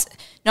not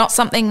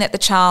something that the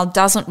child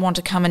doesn't want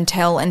to come and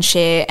tell and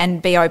share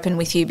and be open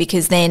with you,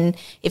 because then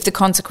if the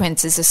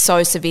consequences are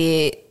so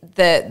severe,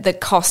 the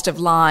cost of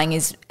lying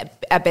is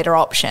a better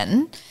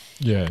option.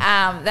 Yeah.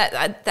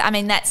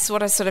 That's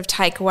what I sort of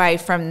take away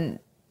from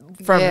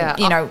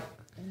you know,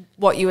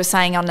 what you were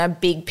saying on a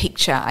big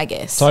picture, I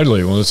guess.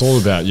 Totally. Well, it's all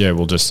about,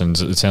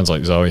 it sounds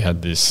like Zoe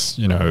had this,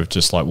 you know,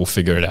 just like, we'll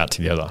figure it out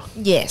together.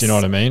 Yes. Do you know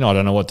what I mean? I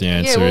don't know what the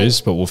answer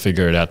is, but we'll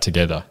figure it out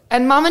together.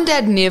 And Mum and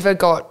Dad never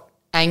got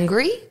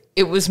angry.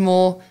 It was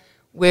more,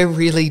 we're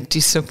really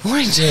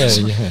disappointed.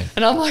 Yeah.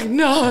 And I'm like,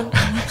 no.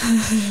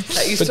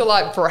 That used to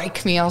like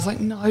break me. I was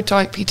like, no,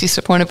 don't be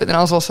disappointed. But then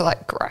I was also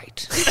like,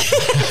 great.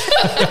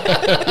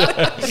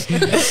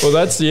 Well,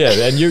 that's,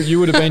 and you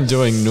would have been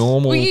doing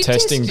normal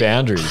testing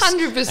boundaries.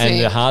 100%. And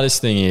the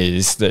hardest thing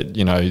is that,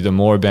 the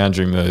more a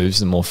boundary moves,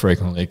 the more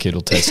frequently a kid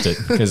will test it,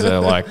 because they're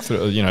like,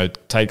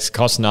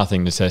 costs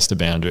nothing to test a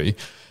boundary.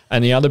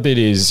 And the other bit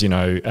is,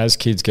 as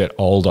kids get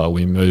older,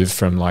 we move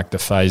from like the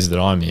phase that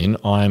I'm in.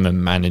 I'm a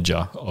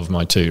manager of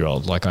my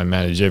 2-year-old. Like, I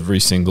manage every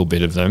single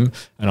bit of them,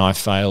 and I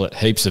fail at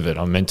heaps of it.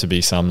 I'm meant to be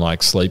some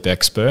like sleep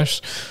expert.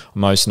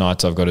 Most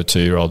nights I've got a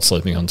 2-year-old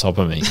sleeping on top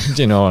of me.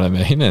 Do you know what I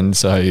mean? And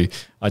so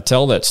I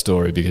tell that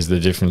story because the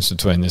difference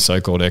between the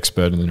so-called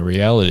expert and the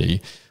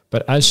reality.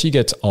 But as she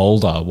gets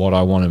older, what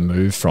I want to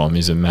move from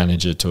is a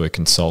manager to a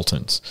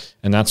consultant.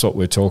 And that's what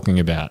we're talking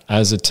about.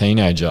 As a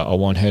teenager, I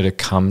want her to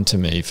come to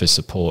me for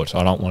support.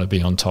 I don't want to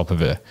be on top of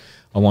her.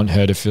 I want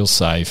her to feel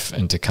safe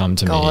and to come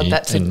to me. God,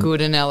 that's a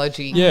good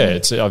analogy. Yeah,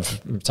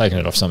 I've taken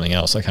it off something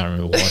else. I can't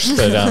remember what.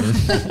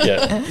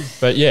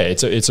 But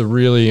it's a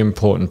really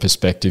important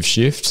perspective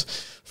shift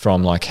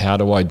from like, how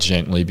do I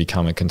gently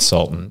become a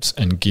consultant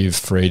and give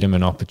freedom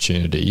and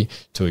opportunity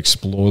to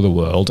explore the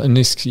world? And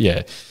this,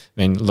 I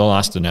mean, the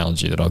last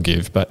analogy that I'll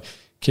give, but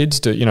kids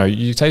do,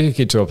 you take a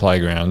kid to a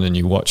playground and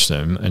you watch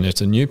them, and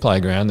it's a new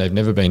playground. They've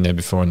never been there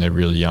before and they're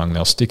really young.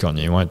 They'll stick on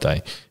you, won't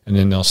they? And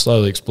then they'll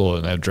slowly explore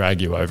and they'll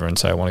drag you over and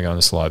say, I want to go on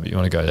the slide, but you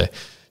want to go there.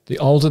 The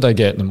older they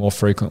get, the more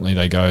frequently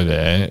they go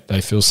there,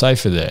 they feel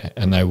safer there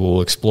and they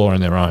will explore on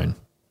their own.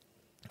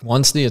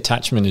 Once the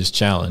attachment is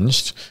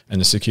challenged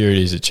and the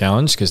securities are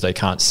challenged because they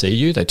can't see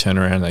you, they turn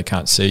around and they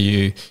can't see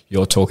you,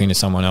 you're talking to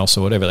someone else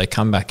or whatever, they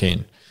come back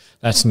in.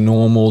 That's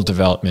normal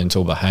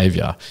developmental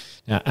behaviour.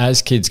 Now,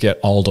 as kids get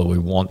older, we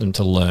want them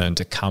to learn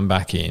to come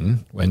back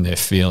in when they're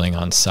feeling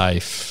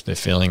unsafe, they're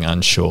feeling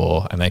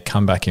unsure, and they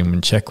come back in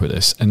and check with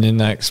us, and then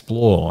they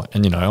explore.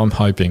 And, I'm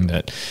hoping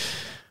that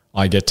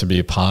I get to be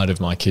a part of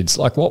my kids.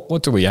 Like,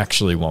 what do we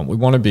actually want? We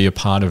want to be a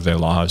part of their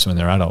lives when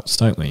they're adults,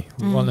 don't we?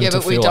 We want them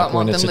to feel like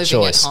when it's a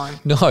choice.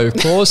 No, of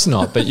course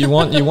not. But you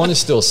want to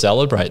still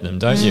celebrate them,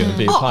 don't you? And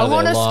be a part of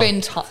their life. I want to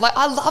spend time. Like,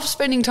 I love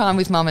spending time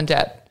with mum and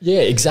dad.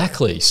 Yeah,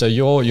 exactly. So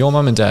your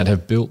mum and dad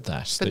have built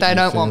that. But they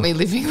don't want me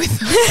living with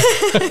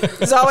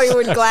them. Zoe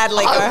would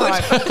gladly go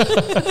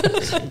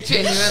home.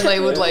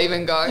 Genuinely would leave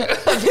and go.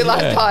 I'd be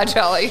like, bye,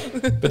 Charlie.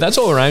 But that's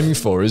what we're aiming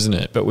for, isn't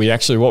it? But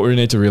what we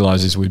need to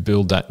realise is we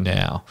build that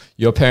now.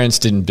 Your parents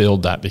didn't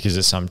build that because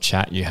of some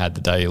chat you had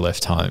the day you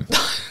left home. Do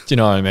you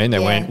know what I mean? They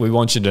went, we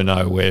want you to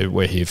know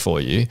we're here for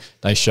you.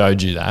 They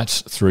showed you that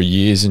through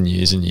years and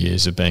years and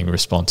years of being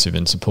responsive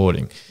and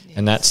supporting. Yes.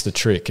 And that's the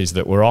trick, is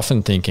that we're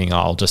often thinking,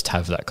 I'll just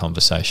have that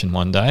conversation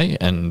one day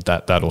and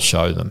that'll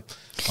show them.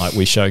 Like,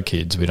 we show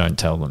kids, we don't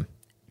tell them.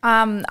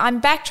 I'm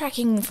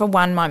backtracking for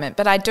one moment,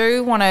 but I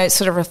do want to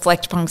sort of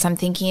reflect upon, because I'm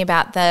thinking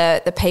about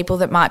the people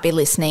that might be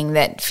listening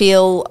that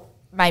feel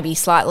maybe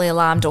slightly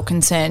alarmed or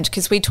concerned,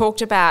 because we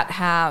talked about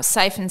how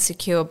safe and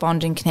secure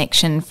bond and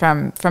connection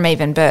from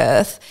even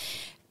birth.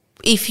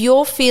 If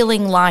you're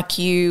feeling like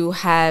you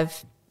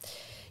have,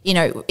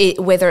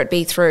 whether it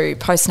be through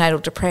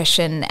postnatal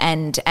depression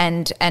and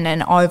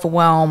an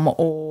overwhelm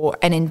or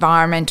an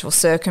environmental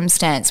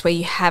circumstance where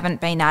you haven't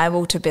been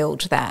able to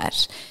build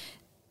that,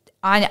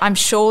 I'm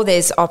sure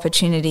there's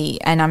opportunity,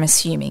 and I'm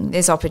assuming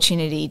there's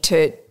opportunity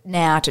to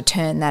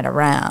turn that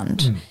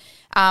around.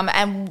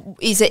 And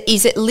is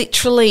it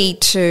literally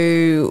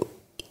to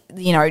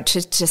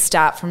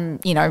start from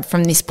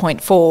this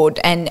point forward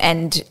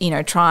and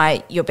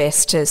try your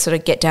best to sort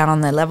of get down on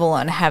their level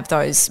and have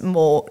those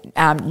more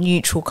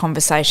neutral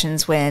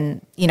conversations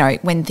when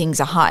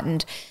things are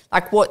heightened?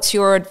 Like, what's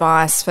your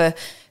advice for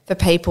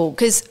people?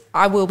 Because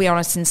I will be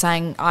honest in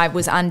saying I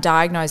was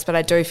undiagnosed, but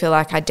I do feel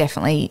like I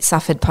definitely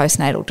suffered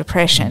postnatal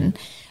depression,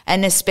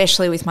 and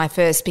especially with my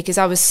first, because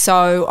I was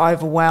so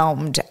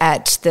overwhelmed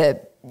at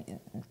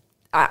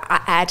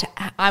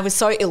I was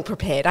so ill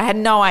prepared. I had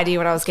no idea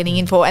what I was getting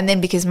in for. And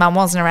then because mum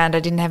wasn't around, I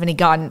didn't have any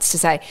guidance to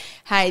say,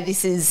 hey,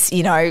 this is,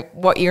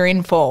 what you're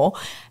in for.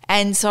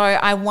 And so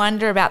I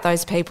wonder about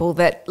those people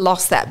that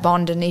lost that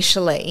bond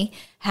initially.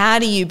 How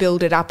do you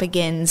build it up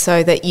again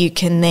so that you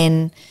can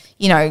then,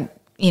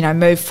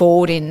 move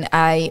forward in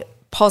a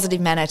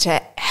positive manner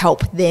to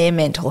help their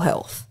mental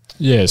health?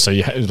 Yeah, so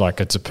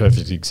it's a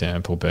perfect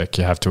example, Beck.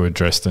 You have to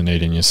address the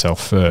need in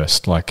yourself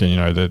first.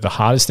 The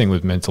hardest thing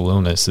with mental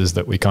illness is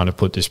that we kind of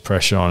put this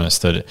pressure on us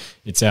that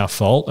it's our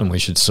fault and we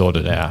should sort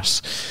it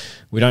out.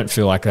 We don't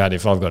feel like that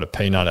if I've got a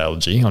peanut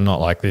allergy. I'm not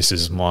like, this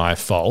is my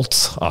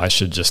fault. I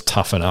should just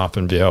toughen up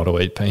and be able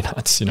to eat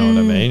peanuts. You know what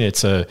I mean?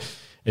 It's a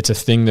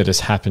thing that has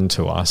happened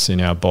to us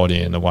in our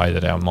body and the way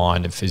that our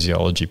mind and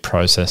physiology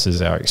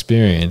processes our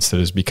experience that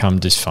has become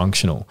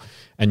dysfunctional.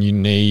 And you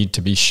need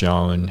to be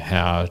shown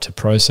how to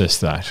process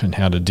that and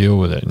how to deal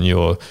with it. And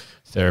your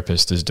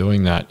therapist is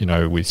doing that,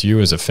 with you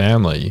as a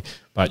family,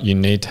 but you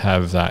need to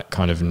have that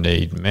kind of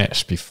need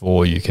met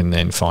before you can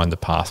then find the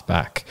path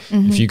back.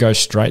 Mm-hmm. If you go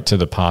straight to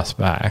the path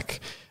back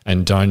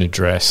and don't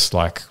address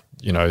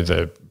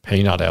the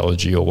peanut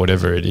allergy or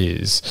whatever it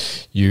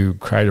is, you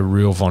create a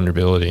real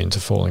vulnerability into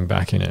falling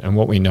back in it. And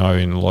what we know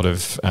in a lot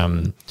of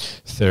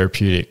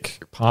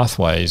therapeutic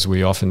pathways,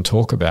 we often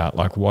talk about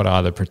like what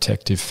are the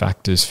protective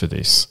factors for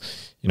this,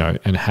 you know,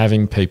 and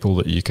having people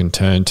that you can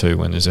turn to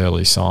when there's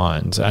early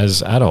signs.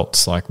 As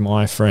adults, like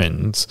my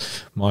friends,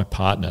 my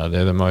partner,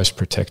 they're the most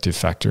protective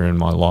factor in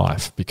my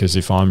life, because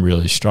if I'm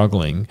really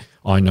struggling,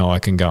 I know I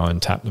can go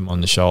and tap them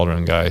on the shoulder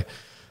and go,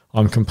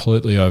 I'm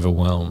completely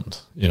overwhelmed.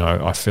 You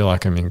know, I feel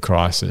like I'm in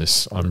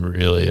crisis. I'm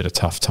really at a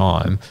tough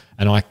time,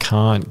 and I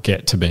can't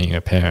get to being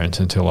a parent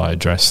until I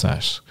address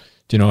that.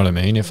 Do you know what I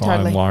mean? If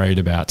Totally. I'm worried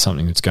about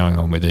something that's going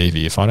on with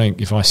Evie, if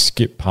I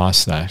skip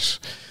past that,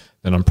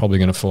 then I'm probably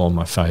going to fall on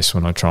my face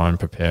when I try and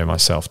prepare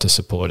myself to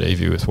support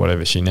Evie with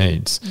whatever she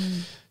needs.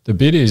 The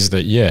bit is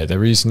that, yeah,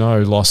 there is no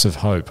loss of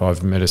hope.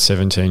 I've met a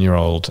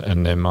 17-year-old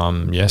and their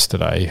mum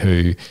yesterday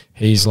who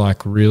he's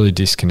like really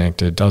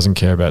disconnected, doesn't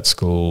care about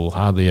school,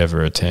 hardly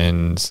ever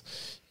attends,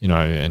 you know,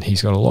 and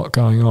he's got a lot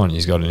going on.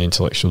 He's got an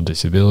intellectual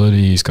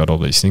disability. He's got all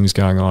these things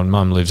going on.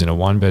 Mum lives in a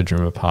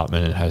 1-bedroom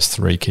apartment and has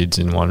 3 kids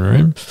in one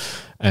room.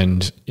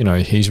 And, you know,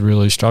 he's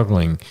really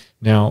struggling.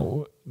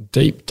 Now,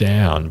 deep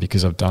down,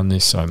 because I've done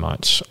this so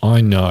much,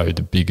 I know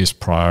the biggest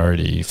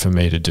priority for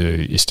me to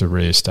do is to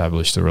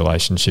reestablish the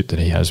relationship that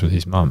he has with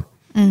his mum.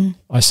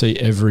 I see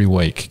every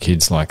week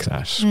kids like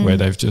that where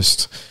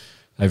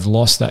they've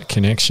lost that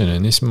connection,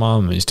 and this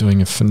mum is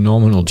doing a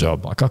phenomenal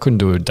job. Like I couldn't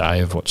do a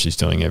day of what she's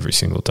doing every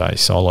single day,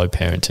 solo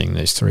parenting,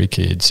 there's 3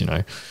 kids, you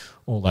know,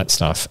 all that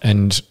stuff.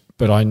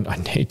 But I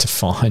need to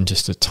find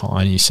just a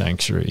tiny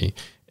sanctuary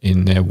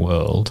in their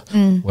world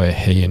where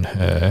he and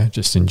her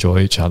just enjoy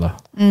each other.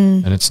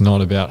 And it's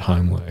not about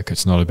homework.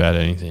 It's not about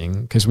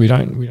anything, because we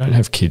don't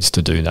have kids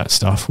to do that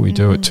stuff. We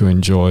do it to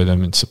enjoy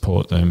them and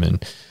support them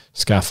and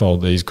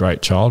scaffold these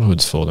great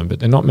childhoods for them, but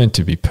they're not meant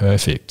to be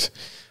perfect.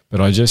 But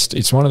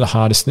it's one of the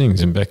hardest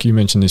things. And Beck, you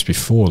mentioned this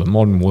before, the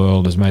modern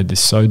world has made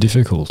this so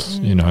difficult,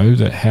 you know,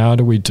 that how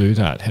do we do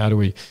that?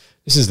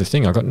 This is the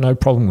thing. I've got no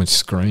problem with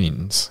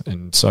screens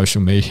and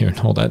social media and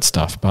all that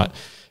stuff, but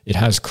it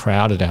has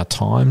crowded our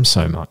time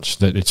so much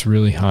that it's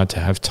really hard to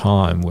have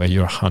time where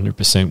you're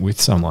 100%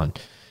 with someone.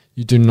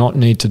 You do not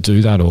need to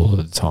do that all of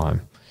the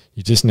time.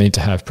 You just need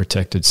to have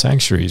protected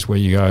sanctuaries where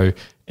you go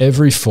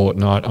every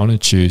fortnight on a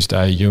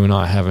Tuesday, you and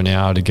I have an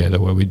hour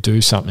together where we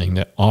do something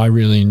that I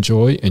really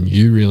enjoy and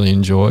you really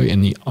enjoy,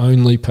 and the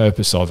only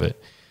purpose of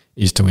it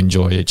is to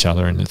enjoy each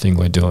other and the thing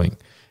we're doing.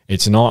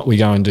 It's not we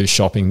go and do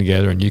shopping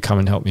together and you come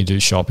and help me do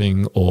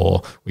shopping,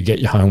 or we get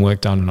your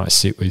homework done and I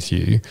sit with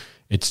you.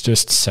 It's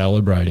just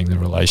celebrating the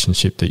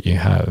relationship that you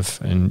have.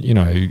 And, you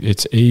know,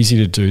 it's easy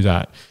to do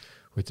that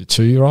with the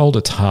 2-year-old.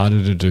 It's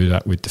harder to do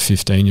that with the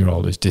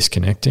 15-year-old who's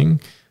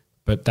disconnecting.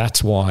 But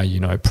that's why, you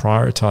know,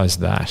 prioritize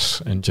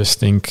that and just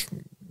think,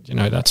 you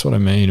know, that's what I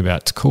mean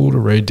about it's cool to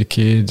read to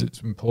kids.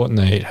 It's important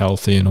they eat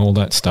healthy and all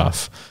that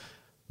stuff.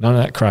 None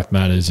of that crap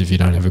matters if you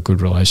don't have a good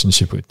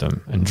relationship with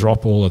them, and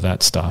drop all of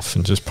that stuff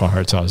and just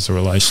prioritize the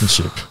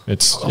relationship.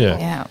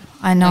 Yeah,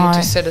 I know.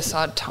 To set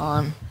aside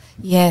time.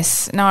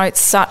 Yes. No, it's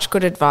such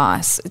good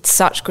advice.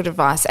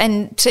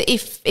 And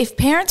if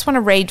parents want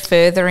to read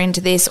further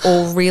into this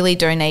or really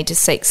do need to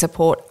seek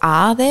support,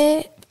 are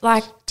there?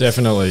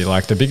 Definitely.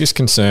 Like the biggest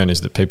concern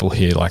is that people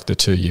hear like the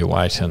 2-year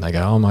wait and they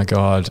go, oh my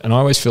God. And I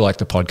always feel like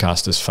the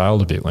podcast has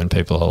failed a bit when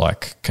people are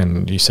like,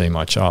 can you see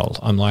my child?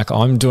 I'm like,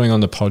 I'm doing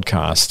on the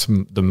podcast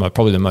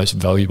probably the most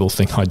valuable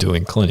thing I do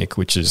in clinic,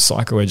 which is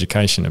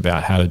psychoeducation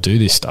about how to do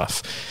this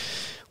stuff.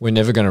 We're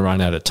never going to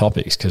run out of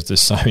topics because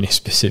there's so many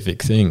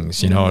specific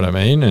things, you know what I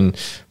mean? And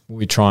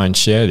we try and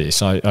share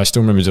this. I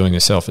still remember doing a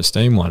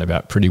self-esteem one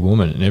about Pretty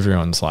Woman, and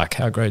everyone's like,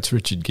 how great's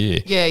Richard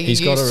Gere? Yeah, you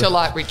used to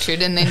like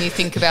Richard, and then you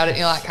think about it and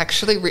you're like,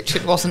 actually,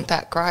 Richard wasn't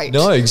that great.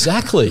 No,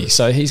 exactly.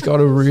 So he's got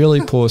a really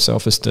poor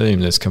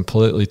self-esteem that's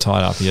completely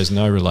tied up. He has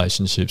no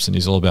relationships and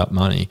he's all about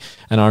money.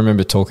 And I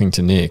remember talking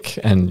to Nick,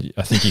 and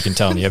I think you can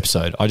tell in the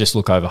episode, I just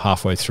look over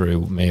halfway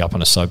through, me up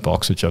on a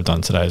soapbox, which I've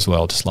done today as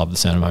well, just love the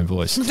sound of my own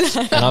voice.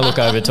 And I look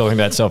over talking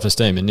about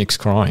self-esteem and Nick's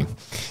crying.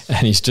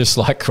 And he's just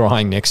like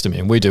crying next to me,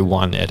 and we do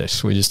one edit.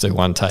 We just do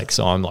one take,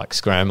 so I'm like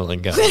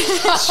scrambling going,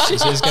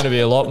 there's going to be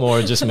a lot more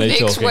of just me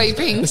Nick's talking.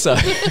 weeping. So,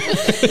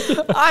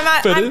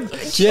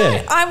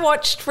 I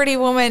watched Pretty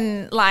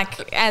Woman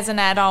like as an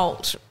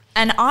adult,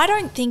 and I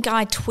don't think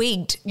I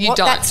twigged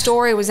that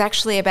story was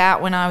actually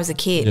about when I was a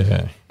kid.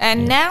 Yeah.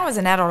 And now as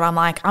an adult, I'm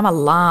like, I'm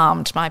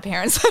alarmed my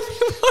parents have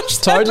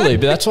watched that. Totally,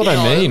 but that's what I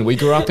mean. We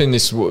grew up in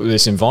this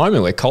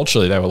environment where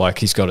culturally they were like,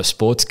 he's got a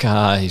sports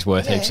car, he's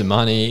worth heaps of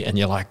money, and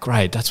you're like,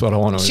 great, that's what I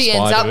want to aspire to. She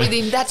ends up with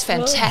him, that's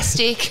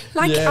fantastic.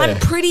 I'm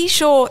pretty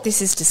sure,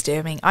 this is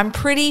disturbing, I'm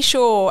pretty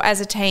sure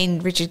as a teen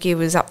Richard Gere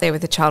was up there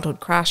with a childhood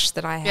crush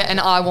that I had. Yeah, and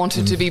I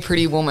wanted to be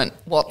Pretty Woman.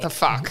 What the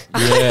fuck?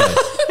 Yeah.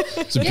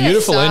 It's a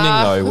beautiful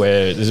ending though,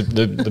 where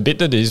the bit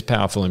that is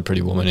powerful in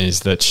Pretty Woman is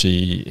that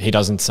he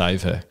doesn't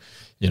save her.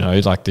 You know,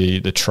 like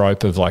the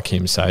trope of like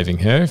him saving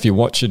her. If you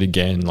watch it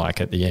again, like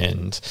at the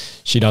end,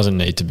 she doesn't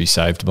need to be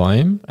saved by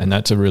him, and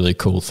that's a really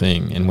cool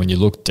thing. And when you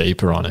look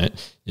deeper on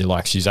it, you're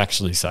like, she's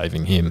actually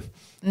saving him.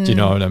 Do you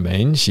know what I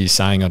mean? She's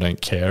saying, I don't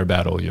care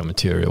about all your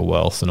material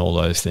wealth and all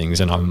those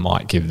things, and I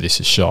might give this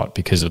a shot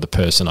because of the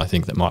person I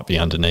think that might be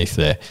underneath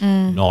there,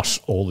 not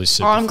all this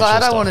superficial I'm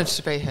glad stuff. I wanted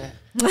to be her.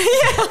 Now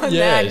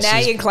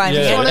you're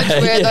claiming I it. wanted to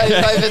wear those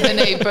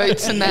over-the-knee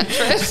boots and that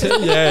dress.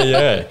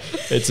 Yeah.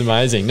 It's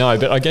amazing. No,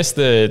 but I guess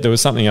there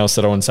was something else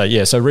that I want to say.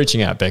 Yeah, so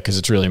reaching out, Beck, because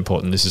it's really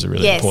important. This is a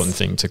really important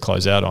thing to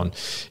close out on,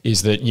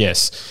 is that,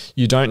 yes,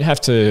 you don't have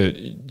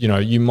to,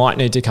 you might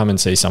need to come and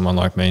see someone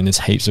like me, and there's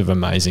heaps of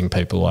amazing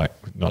people like,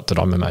 not that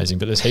I'm amazing,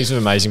 but there's heaps of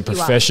amazing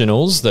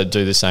professionals that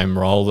do the same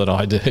role that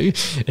I do,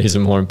 is a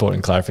more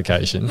important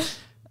clarification.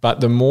 But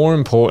the more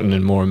important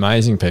and more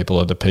amazing people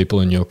are the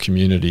people in your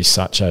community,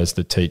 such as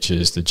the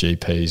teachers, the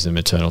GPs, the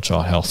maternal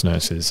child health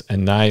nurses.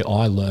 And I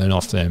learn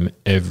off them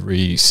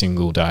every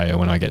single day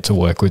when I get to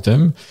work with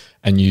them.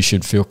 And you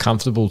should feel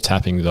comfortable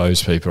tapping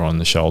those people on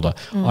the shoulder.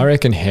 I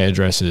reckon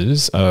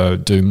hairdressers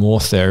do more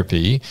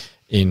therapy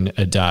in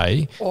a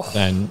day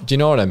than, do you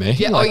know what I mean?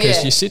 Yeah,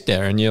 Because you sit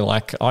there and you're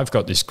like, I've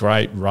got this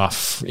great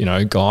rough,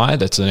 guy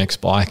that's an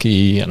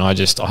ex-bikie, and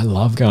I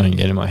love going and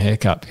getting my hair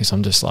cut because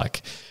I'm just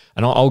like,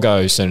 and I'll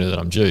go sooner than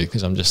I'm due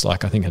because I'm just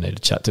like, I think I need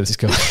to chat to this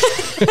guy.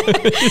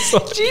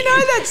 Do you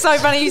know that's so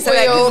funny you said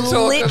that? all 'Cause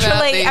talk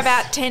literally about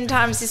about 10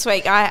 times this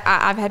week,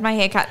 I've had my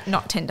hair cut,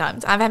 not 10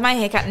 times. I've had my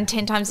hair cut, and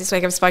 10 times this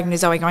week I've spoken to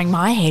Zoe going,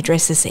 my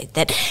hairdresser said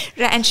that.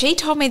 And she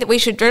told me that we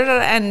should do it.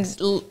 And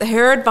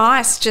her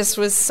advice just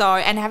was so,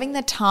 and having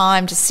the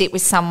time to sit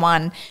with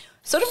someone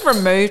sort of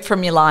removed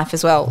from your life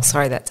as well.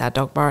 Sorry, that's our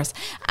dog, Boris.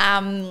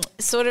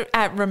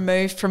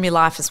 Removed from your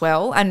life as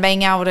well, and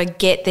being able to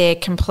get their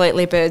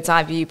completely bird's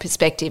eye view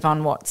perspective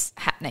on what's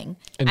happening.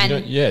 And do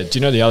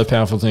you know the other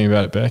powerful thing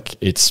about it, Beck?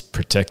 It's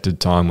protected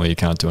time where you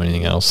can't do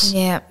anything else.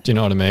 Yeah. Do you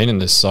know what I mean? And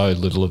there's so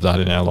little of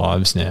that in our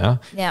lives now.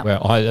 Yeah. Where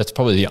that's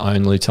probably the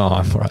only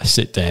time where I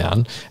sit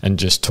down and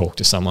just talk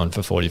to someone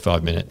for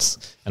 45 minutes.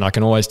 And I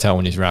can always tell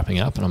when he's wrapping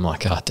up, and I'm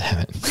like, oh,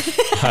 damn it.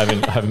 I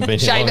haven't been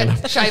here long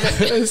enough. Shave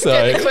it. So,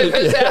 Get the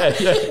clippers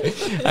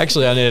out.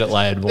 Actually, I need it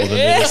layered more than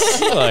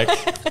this. Like,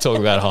 talk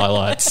about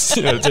highlights,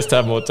 just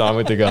have more time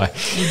with the guy.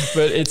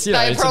 But it's,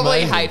 They it's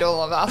probably amazing. hate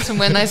all of us. And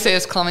when they see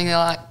us climbing, they're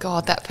like,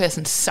 God, that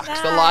person sucked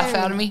the life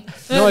out of me.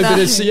 No, but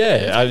it's,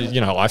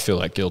 I feel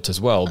that guilt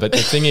as well. But the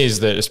thing is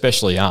that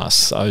especially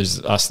us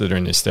that are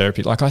in this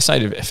therapy, like I say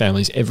to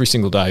families every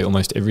single day,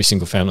 almost every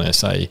single family, I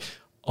say,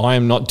 I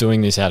am not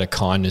doing this out of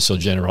kindness or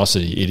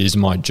generosity. It is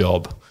my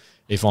job.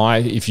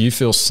 If you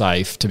feel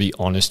safe to be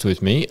honest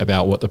with me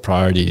about what the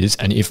priority is,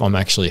 and if I'm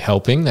actually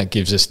helping, that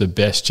gives us the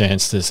best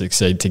chance to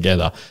succeed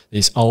together.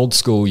 This old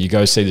school, you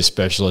go see the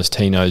specialist,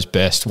 he knows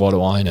best, what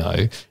do I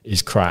know,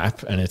 is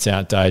crap, and it's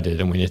outdated,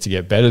 and we need to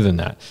get better than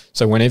that.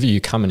 So whenever you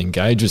come and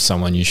engage with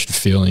someone, you should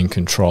feel in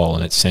control,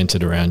 and it's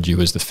centered around you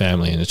as the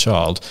family and the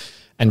child.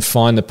 And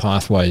find the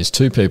pathways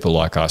to people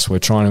like us. We're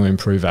trying to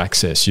improve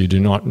access.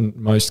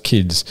 Most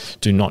kids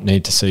do not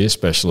need to see a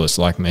specialist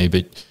like me,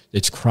 but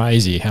it's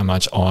crazy how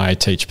much I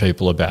teach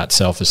people about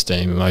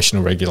self-esteem,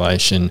 emotional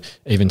regulation,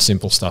 even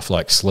simple stuff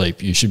like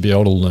sleep. You should be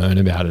able to learn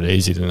about it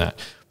easier than that.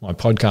 My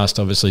podcast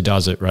obviously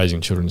does it. Raising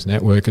Children's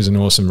Network is an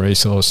awesome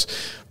resource.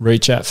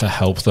 Reach out for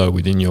help, though,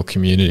 within your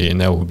community,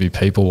 and there will be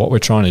people. What we're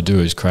trying to do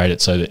is create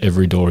it so that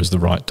every door is the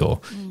right door.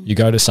 You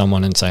go to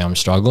someone and say, I'm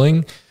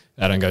struggling.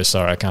 They don't go,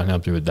 sorry, I can't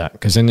help you with that.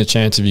 Because then the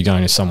chance of you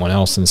going to someone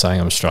else and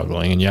saying I'm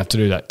struggling, and you have to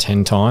do that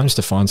 10 times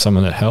to find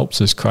someone that helps,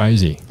 is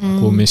crazy.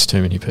 We'll miss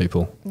too many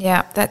people.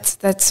 Yeah,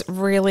 that's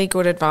really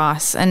good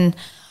advice. And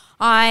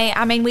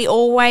I mean, we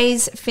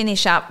always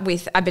finish up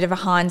with a bit of a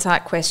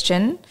hindsight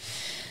question.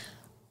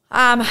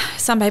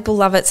 Some people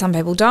love it, some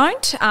people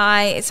don't.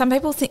 Some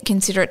people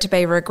consider it to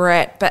be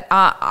regret, but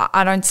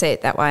I don't see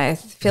it that way. I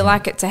feel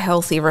like it's a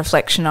healthy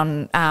reflection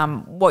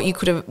on what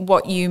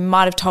you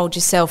might have told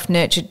yourself,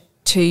 nurtured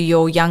to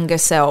your younger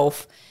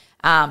self,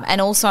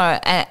 and also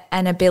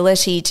an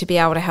ability to be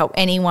able to help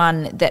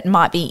anyone that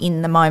might be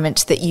in the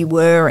moment that you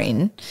were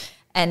in,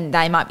 and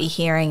they might be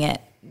hearing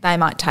it. They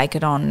might take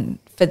it on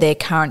for their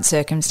current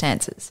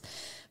circumstances.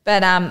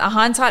 But a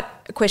hindsight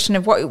question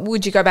of what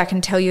would you go back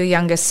and tell your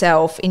younger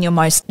self in your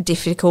most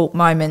difficult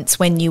moments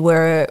when you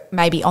were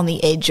maybe on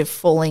the edge of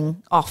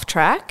falling off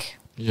track?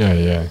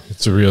 Yeah.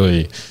 It's a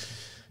really...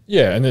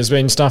 Yeah, and there's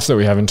been stuff that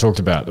we haven't talked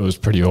about that was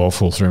pretty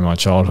awful through my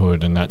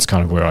childhood, and that's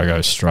kind of where I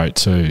go straight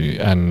to.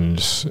 And,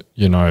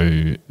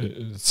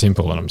 it's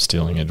simple, and I'm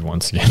stealing it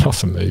once again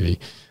off a movie.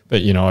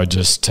 But, I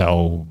just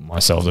tell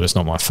myself that it's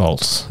not my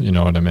fault, you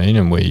know what I mean?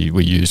 And we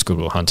use Good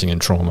Will Hunting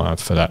and trauma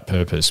for that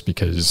purpose,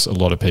 because a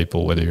lot of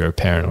people, whether you're a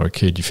parent or a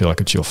kid, you feel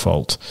like it's your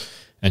fault,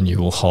 and you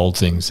will hold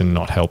things and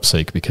not help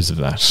seek because of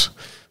that.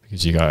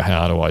 Because you go,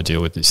 how do I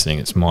deal with this thing?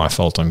 It's my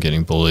fault I'm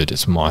getting bullied.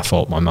 It's my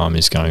fault my mum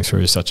is going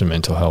through such a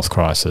mental health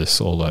crisis,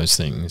 all those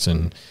things.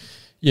 And,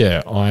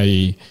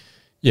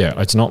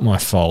 it's not my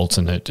fault,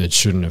 and it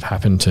shouldn't have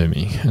happened to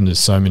me. And there's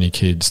so many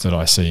kids that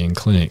I see in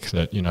clinic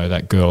that,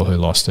 that girl who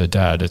lost her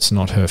dad, it's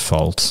not her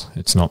fault.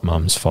 It's not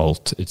mum's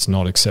fault. It's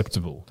not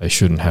acceptable. They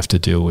shouldn't have to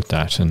deal with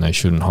that, and they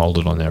shouldn't hold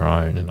it on their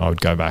own. And I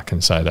would go back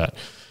and say that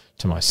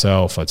to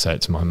myself. I'd say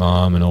it to my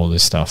mum and all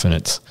this stuff. And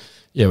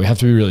we have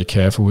to be really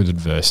careful with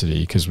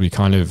adversity because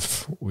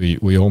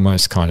we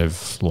almost kind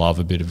of love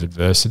a bit of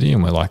adversity,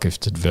 and we're like, if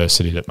it's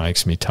adversity that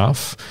makes me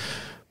tough.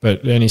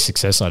 But any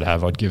success I'd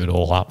have, I'd give it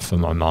all up for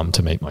my mum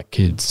to meet my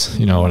kids.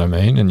 You know what I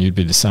mean? And you'd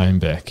be the same,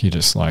 Beck. You're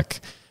just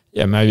like,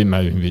 yeah, maybe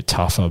a bit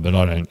tougher, but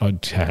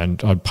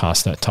I'd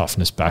pass that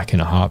toughness back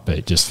in a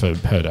heartbeat just for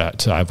her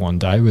to have one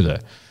day with her.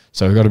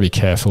 So we've got to be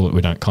careful that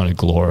we don't kind of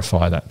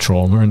glorify that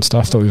trauma and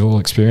stuff that we've all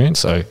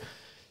experienced. So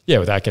yeah,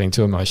 without getting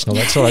too emotional,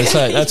 that's what I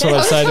say. That's what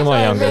I say to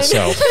my younger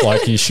self.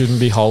 Like, you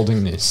shouldn't be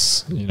holding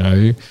this, you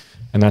know.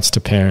 And that's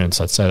to parents.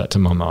 I'd say that to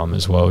my mum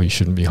as well. You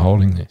shouldn't be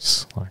holding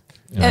this. Like,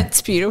 you know.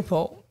 That's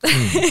beautiful.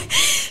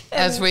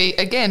 As we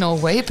again all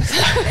weep.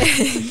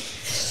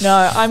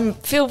 No, I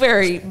feel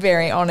very,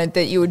 very honoured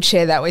that you would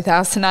share that with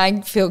us, and I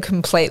feel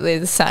completely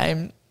the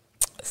same.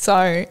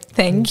 So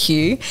thank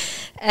you.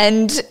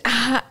 And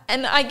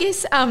I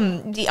guess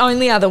the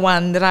only other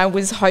one that I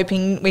was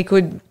hoping we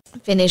could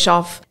finish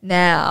off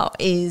now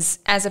is,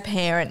 as a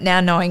parent, now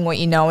knowing what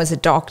you know as a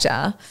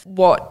doctor,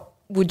 what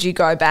would you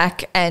go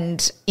back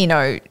and, you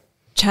know,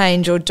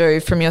 change or do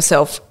from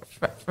yourself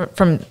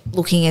from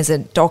looking as a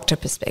doctor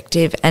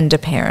perspective and a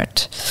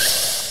parent?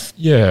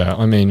 Yeah,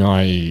 I mean,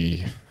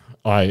 I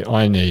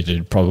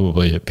needed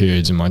probably at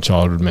periods in my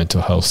childhood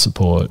mental health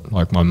support,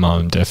 like my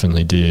mum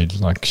definitely did.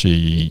 Like,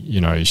 she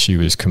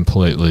was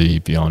completely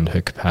beyond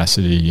her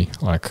capacity.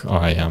 Like,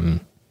 I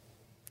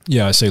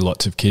see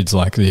lots of kids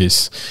like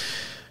this.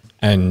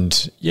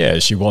 And yeah,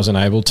 she wasn't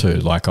able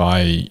to. Like,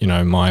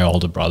 my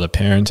older brother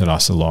parented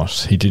us a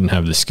lot. He didn't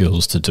have the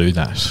skills to do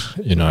that,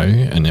 you know,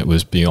 and it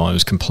was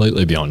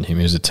completely beyond him.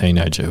 He was a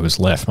teenager who was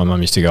left. My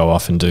mum used to go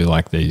off and do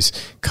like these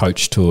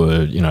coach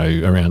tour, you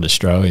know, around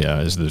Australia,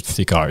 as the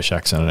thick Irish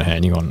accent. I don't know how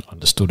anyone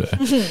understood her.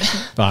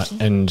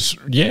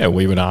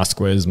 We would ask,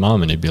 where's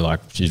mum? And he'd be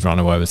like, she's run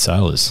away with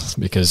sailors,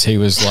 because he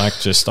was like,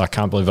 I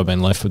can't believe I've been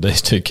left with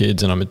these two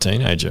kids and I'm a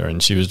teenager.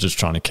 And she was just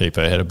trying to keep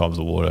her head above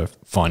the water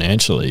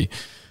financially.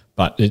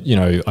 But,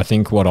 I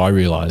think what I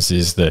realised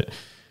is that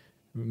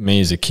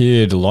me as a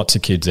kid, lots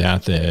of kids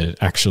out there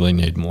actually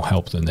need more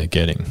help than they're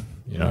getting.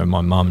 You know,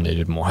 my mum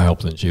needed more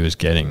help than she was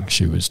getting.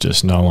 She was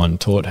just, no one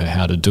taught her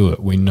how to do it.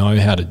 We know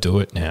how to do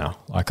it now.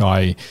 Like,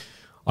 I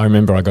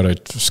remember I got a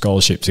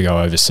scholarship to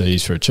go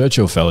overseas for a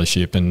Churchill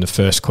Fellowship, and the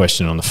first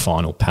question on the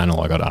final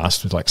panel I got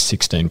asked with like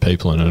 16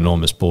 people in an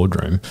enormous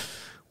boardroom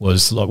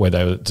was like, where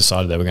they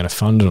decided they were going to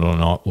fund it or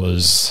not,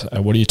 was,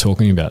 what are you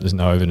talking about? There's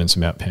no evidence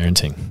about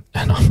parenting.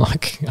 And I'm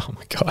like, oh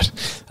my God,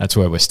 that's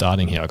where we're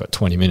starting here. I got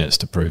 20 minutes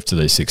to prove to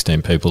these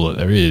 16 people that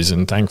there is,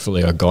 and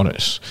thankfully I got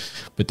it.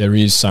 But there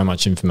is so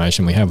much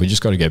information we have. We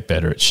just got to get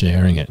better at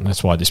sharing it. And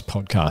that's why this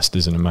podcast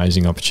is an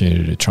amazing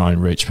opportunity to try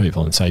and reach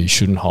people and say, you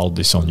shouldn't hold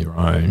this on your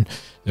own.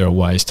 There are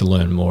ways to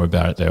learn more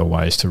about it. There are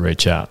ways to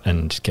reach out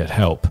and get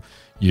help.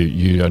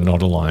 You are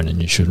not alone,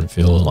 and you shouldn't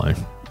feel alone.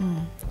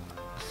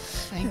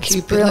 Thank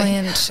you,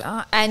 brilliant.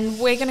 And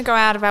we're going to go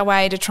out of our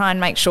way to try and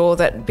make sure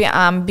that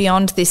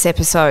beyond this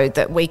episode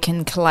that we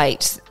can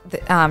collate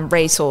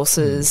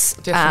resources,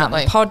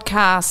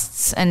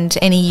 podcasts and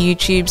any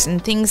YouTubes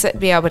and things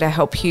that be able to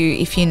help you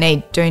if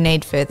you do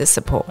need further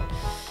support.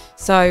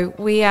 So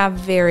we are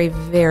very,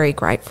 very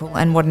grateful,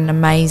 and what an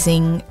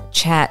amazing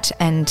chat.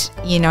 And,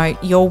 you know,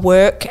 your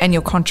work and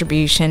your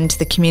contribution to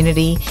the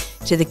community,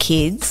 to the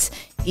kids,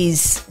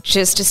 is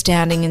just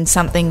astounding and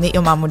something that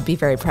your mum would be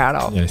very proud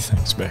of. Yeah,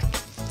 thanks, Beck.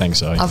 Thanks,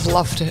 Zoe. I've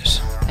loved it.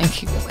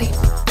 Thank you, Willie.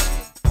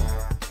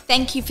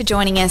 Thank you for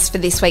joining us for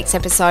this week's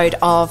episode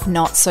of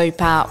Not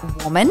Super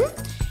Woman.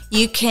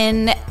 You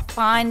can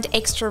find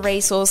extra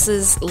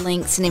resources,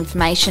 links and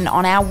information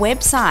on our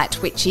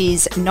website, which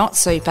is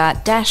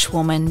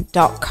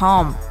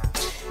notsuper-woman.com.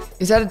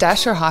 Is that a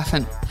dash or a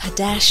hyphen? A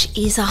dash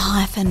is a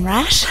hyphen,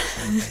 Rash.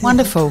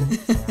 Wonderful.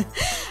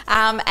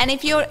 And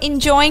if you're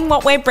enjoying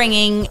what we're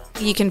bringing,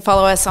 you can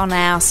follow us on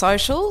our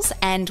socials,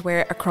 and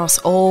we're across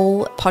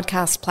all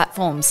podcast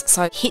platforms.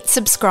 So hit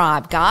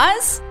subscribe,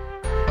 guys.